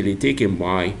specifically taken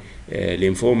by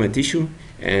lymphoma tissue,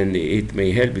 and it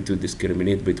may help to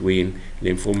discriminate between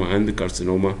lymphoma and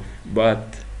carcinoma,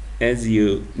 but as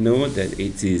you know that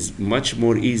it is much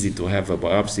more easy to have a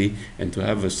biopsy and to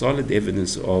have a solid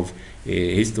evidence of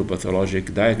a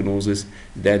histopathologic diagnosis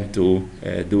than to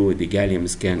do the gallium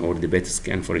scan or the PET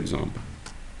scan, for example.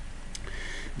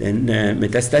 Then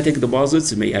metastatic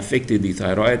deposits may affect the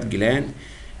thyroid gland,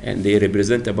 and they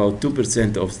represent about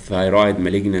 2% of thyroid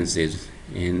malignancies.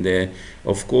 And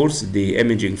of course, the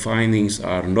imaging findings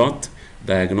are not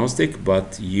diagnostic,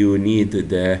 but you need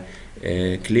the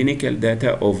clinical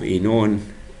data of a known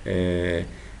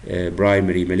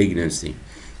primary malignancy.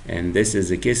 And this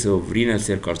is a case of renal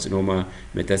cell carcinoma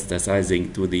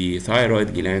metastasizing to the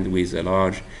thyroid gland with a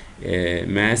large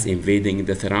mass invading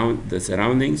the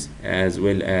surroundings, as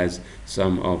well as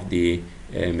some of the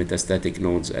metastatic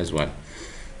nodes as well.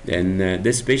 Then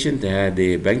this patient had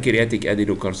a pancreatic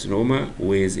adenocarcinoma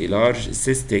with a large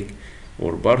cystic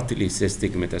or partly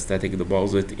cystic metastatic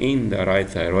deposit in the right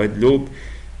thyroid lobe.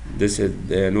 This is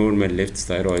the normal left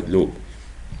thyroid lobe.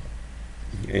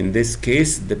 In this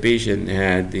case, the patient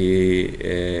had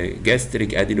a gastric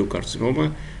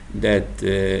adenocarcinoma that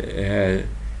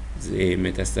has a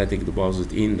metastatic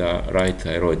deposit in the right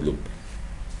thyroid lobe.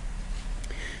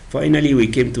 Finally, we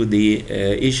came to the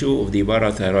issue of the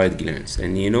parathyroid glands,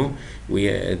 and you know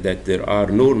that there are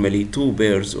normally two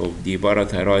pairs of the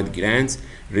parathyroid glands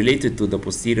related to the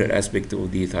posterior aspect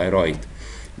of the thyroid.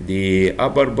 The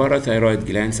upper parathyroid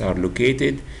glands are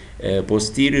located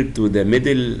posterior to the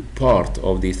middle part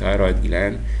of the thyroid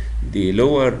gland. The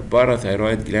lower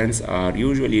parathyroid glands are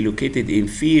usually located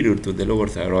inferior to the lower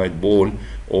thyroid ball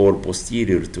or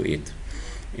posterior to it.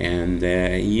 And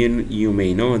you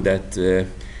may know that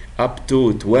up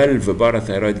to 12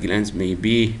 parathyroid glands may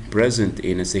be present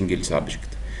in a single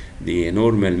subject. The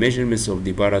normal measurements of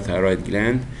the parathyroid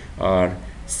gland are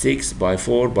 6 by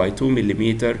 4 by 2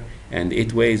 millimeter, and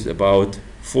it weighs about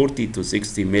 40 to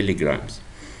 60 milligrams.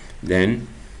 Then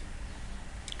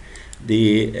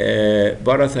the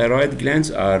parathyroid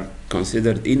glands are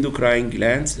considered endocrine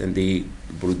glands, and they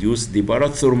produce the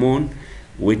parathormone,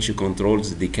 which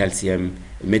controls the calcium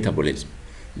metabolism.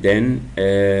 Then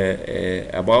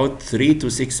about 3 to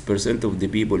 6% of the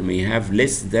people may have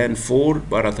less than 4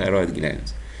 parathyroid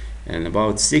glands, and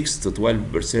about 6 to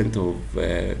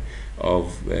 12%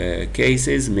 of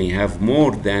cases may have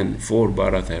more than 4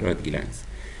 parathyroid glands.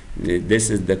 This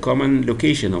is the common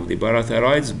location of the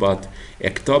parathyroids, but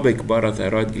ectopic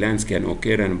parathyroid glands can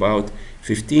occur in about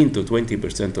 15 to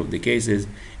 20% of the cases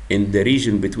in the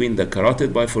region between the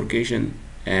carotid bifurcation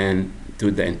and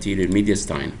to the anterior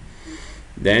mediastinum.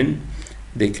 Then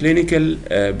the clinical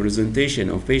presentation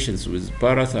of patients with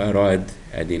parathyroid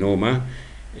adenoma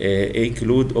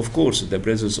include, of course, the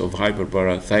presence of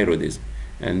hyperparathyroidism,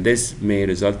 and this may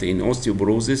result in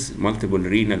osteoporosis, multiple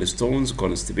renal stones,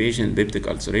 constipation, peptic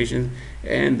ulceration,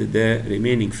 and the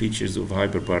remaining features of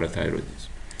hyperparathyroidism.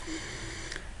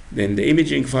 Then the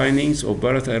imaging findings of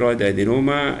parathyroid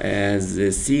adenoma as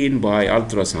seen by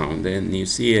ultrasound. Then you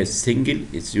see a single,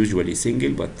 it's usually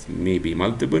single, but maybe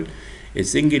multiple, a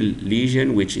single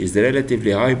lesion which is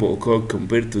relatively hypoechoic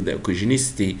compared to the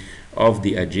echogenicity of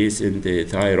the adjacent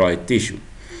thyroid tissue.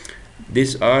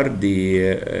 This is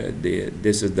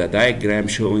the diagram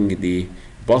showing the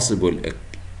possible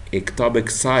ectopic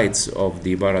sites of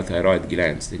the parathyroid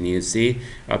glands. And you see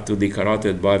up to the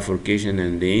carotid bifurcation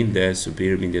and in the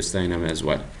superior mediastinum as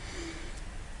well.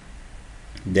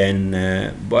 Then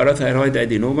parathyroid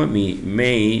adenoma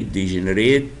may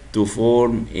degenerate to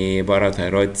form a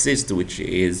parathyroid cyst, which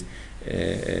is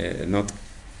not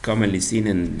commonly seen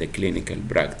in the clinical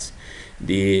practice.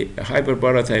 The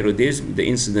hyperparathyroidism, the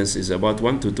incidence is about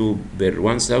 1 to 2 per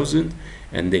 1,000,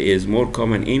 and it is more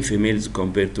common in females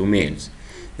compared to males.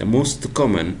 The most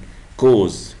common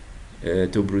cause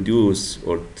to produce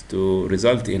or to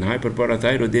result in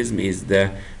hyperparathyroidism is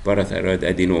the parathyroid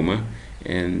adenoma,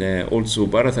 and also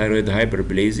parathyroid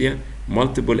hyperplasia,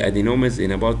 multiple adenomas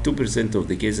in about 2% of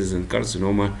the cases, and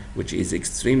carcinoma, which is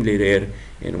extremely rare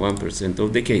in 1%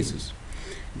 of the cases.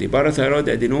 The parathyroid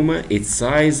adenoma, its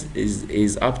size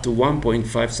is up to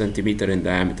 1.5 centimeter in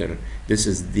diameter. This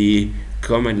is the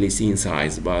commonly seen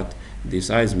size, but the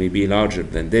size may be larger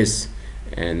than this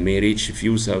and may reach a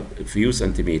few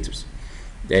centimeters.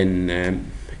 Then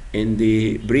in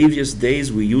the previous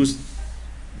days, we used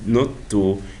not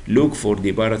to look for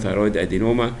the parathyroid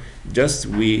adenoma, just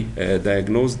we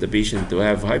diagnose the patient to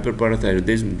have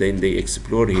hyperparathyroidism, then they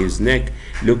explore his neck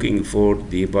looking for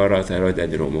the parathyroid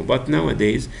adenoma. But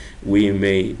nowadays we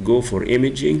may go for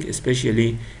imaging,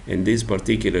 especially in these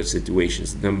particular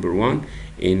situations. Number one,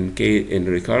 in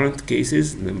recurrent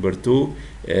cases. Number two,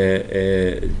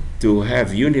 to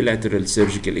have unilateral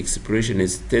surgical exploration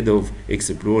instead of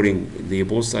exploring the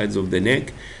both sides of the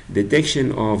neck,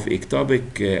 detection of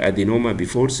ectopic adenoma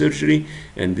before surgery,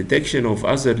 and detection of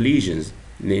other lesions.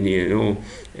 Then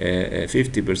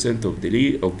 50% of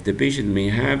the patient may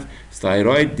have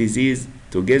thyroid disease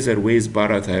together with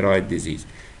parathyroid disease,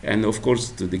 and of course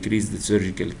to decrease the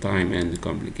surgical time and the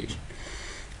complication.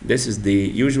 This is the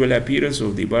usual appearance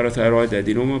of the parathyroid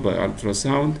adenoma by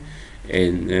ultrasound,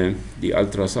 and the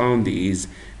ultrasound is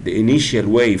the initial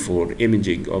way for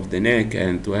imaging of the neck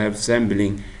and to have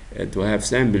sampling, to have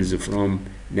samples from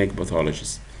neck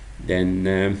pathologists. Then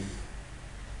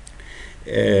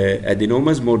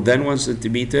adenomas more than 1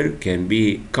 centimeter can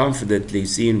be confidently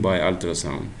seen by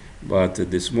ultrasound. but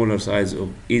the smaller size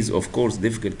is of course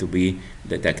difficult to be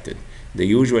detected. The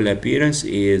usual appearance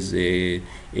is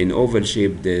an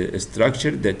oval-shaped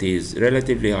structure that is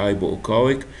relatively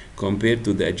hypoechoic compared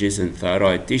to the adjacent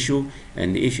thyroid tissue,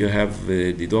 and if you have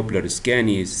the Doppler scan,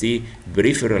 you see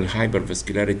peripheral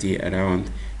hypervascularity around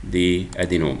the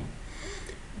adenoma.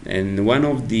 And one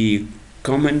of the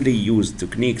commonly used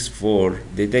techniques for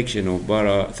detection of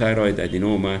parathyroid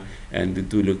adenoma and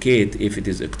to locate if it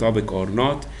is ectopic or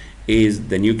not is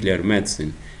the nuclear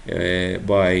medicine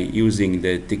by using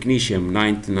the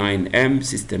technetium-99m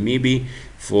system maybe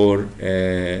for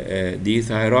the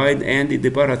thyroid and the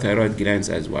parathyroid glands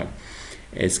as well.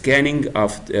 Scanning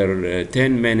after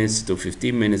 10 minutes to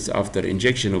 15 minutes after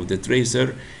injection of the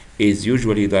tracer is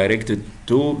usually directed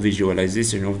to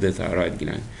visualization of the thyroid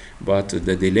gland, but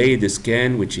the delayed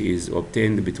scan, which is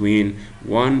obtained between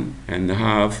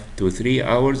 1.5 to 3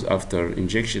 hours after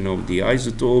injection of the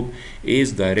isotope,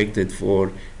 is directed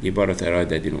for the parathyroid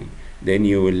adenoma. Then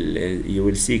you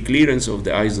will see clearance of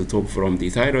the isotope from the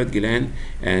thyroid gland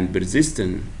and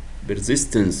persistence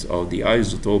of the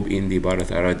isotope in the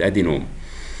parathyroid adenoma.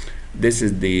 This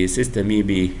is the system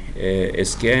EB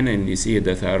scan, and you see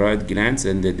the thyroid glands,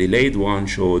 and the delayed one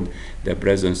showed the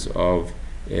presence of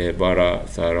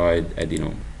parathyroid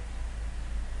adenoma.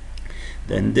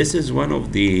 Then this is one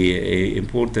of the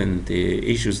important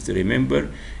issues to remember,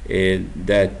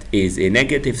 that is a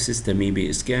negative system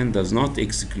EB scan does not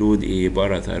exclude a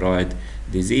parathyroid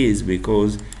disease,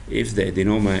 because if the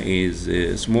adenoma is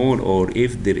small or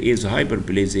if there is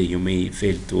hyperplasia, you may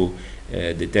fail to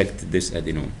detect this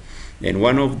adenoma. And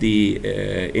one of the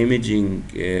imaging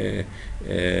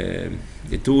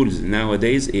tools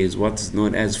nowadays is what is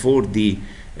known as 4D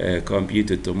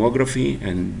computed tomography,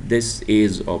 and this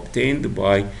is obtained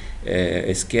by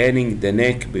scanning the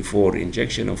neck before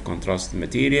injection of contrast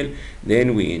material.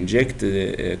 Then we inject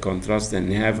the contrast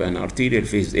and have an arterial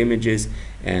phase images,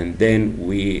 and then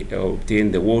we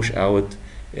obtain the washout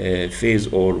phase,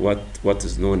 or what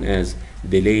is known as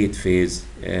delayed phase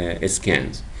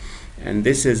scans. And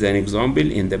this is an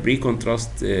example. In the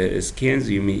pre-contrast scans,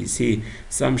 you may see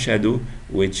some shadow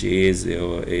which is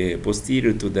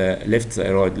posterior to the left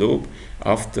thyroid lobe.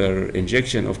 After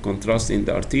injection of contrast in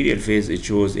the arterial phase, it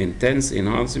shows intense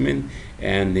enhancement,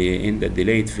 and in the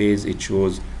delayed phase, it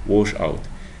shows washout.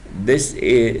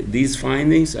 These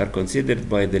findings are considered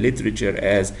by the literature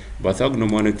as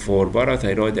pathognomonic for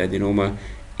parathyroid adenoma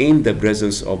in the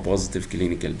presence of positive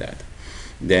clinical data.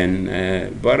 Then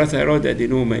parathyroid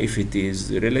adenoma, if it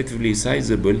is relatively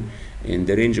sizable in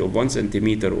the range of 1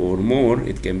 centimeter or more,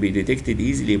 it can be detected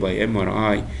easily by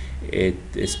MRI,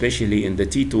 especially in the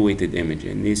T2 weighted image.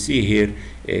 And you see here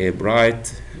a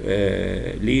bright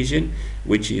lesion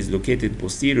which is located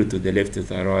posterior to the left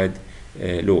thyroid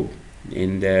lobe.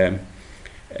 In the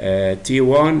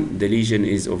T1, the lesion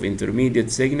is of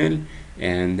intermediate signal,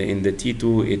 and in the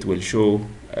T2 it will show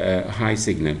high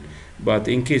signal. But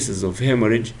in cases of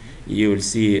hemorrhage, you will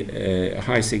see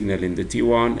high signal in the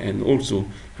T1 and also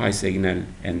high signal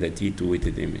in the T2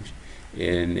 weighted image.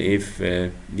 And if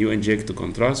you inject the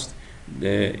contrast,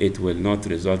 it will not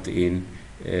result in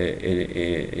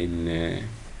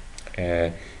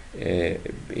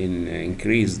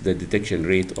increase the detection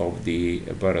rate of the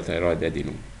parathyroid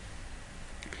adenoma.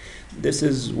 This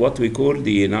is what we call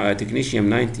the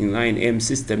technetium-99m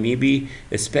system EB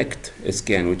SPECT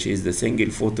scan, which is the single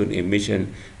photon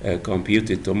emission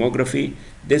computed tomography.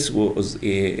 This was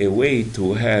a way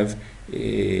to have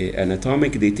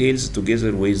anatomic details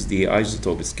together with the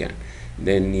isotope scan.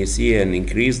 Then you see an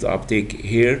increased uptake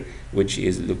here, which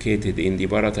is located in the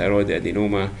parathyroid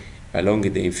adenoma along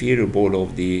the inferior ball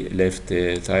of the left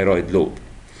thyroid lobe.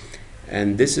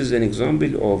 And this is an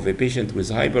example of a patient with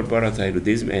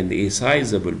hyperparathyroidism and a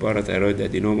sizable parathyroid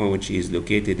adenoma, which is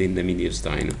located in the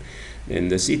mediastinum. And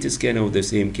the CT scan of the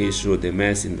same case showed a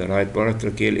mass in the right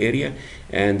paratracheal area,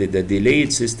 and the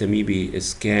delayed system EB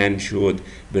scan showed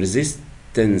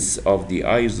persistence of the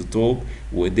isotope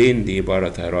within the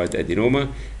parathyroid adenoma.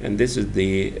 And this is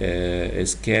the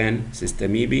scan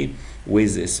system EB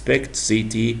with SPECT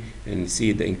CT, and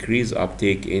see the increased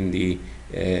uptake in the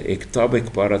ectopic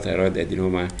parathyroid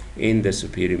adenoma in the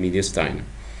superior mediastinum.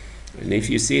 And if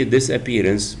you see this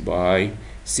appearance by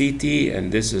CT,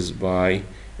 and this is by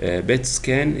PET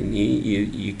scan, and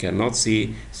you cannot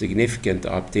see significant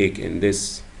uptake in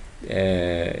this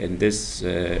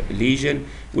lesion,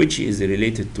 which is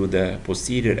related to the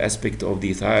posterior aspect of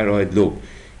the thyroid lobe.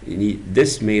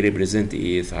 This may represent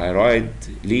a thyroid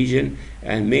lesion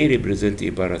and may represent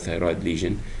a parathyroid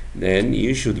lesion. Then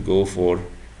you should go for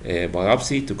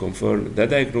biopsy to confirm the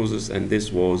diagnosis, and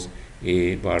this was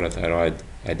a parathyroid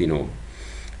adenoma.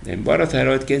 Then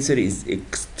parathyroid cancer is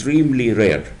extremely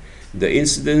rare. The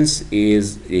incidence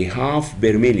is a half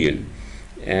per million,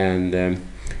 and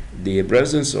the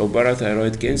presence of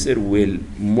parathyroid cancer will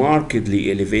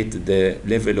markedly elevate the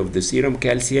level of the serum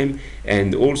calcium,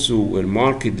 and also will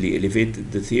markedly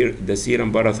elevate the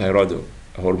serum parathyroid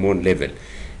hormone level.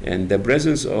 And the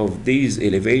presence of these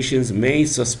elevations may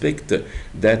suspect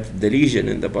that the lesion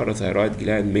in the parathyroid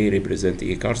gland may represent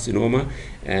a carcinoma,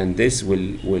 and this will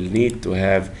need to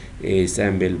have a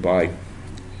sample by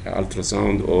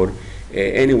ultrasound or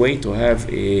any way to have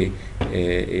a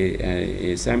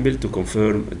sample to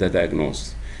confirm the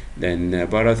diagnosis. Then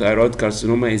parathyroid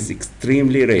carcinoma is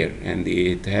extremely rare, and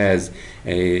it has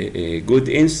a good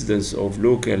incidence of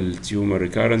local tumor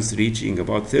recurrence reaching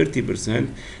about 30%,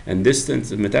 and distant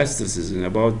metastasis in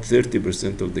about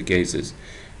 30% of the cases.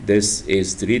 This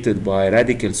is treated by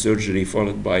radical surgery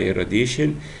followed by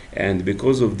irradiation, and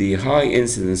because of the high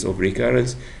incidence of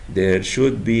recurrence, there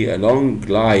should be a long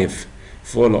life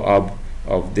follow-up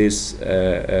of this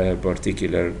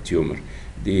particular tumor.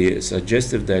 The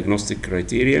suggestive diagnostic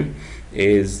criteria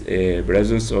is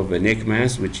presence of a neck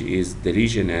mass, which is the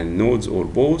lesion and nodes or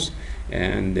both,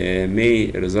 and may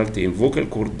result in vocal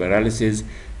cord paralysis,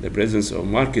 the presence of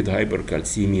marked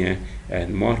hypercalcemia,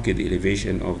 and marked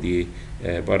elevation of the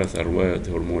parathyroid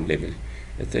hormone level.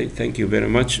 Thank you very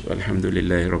much.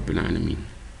 Alhamdulillah Rabbil Alameen.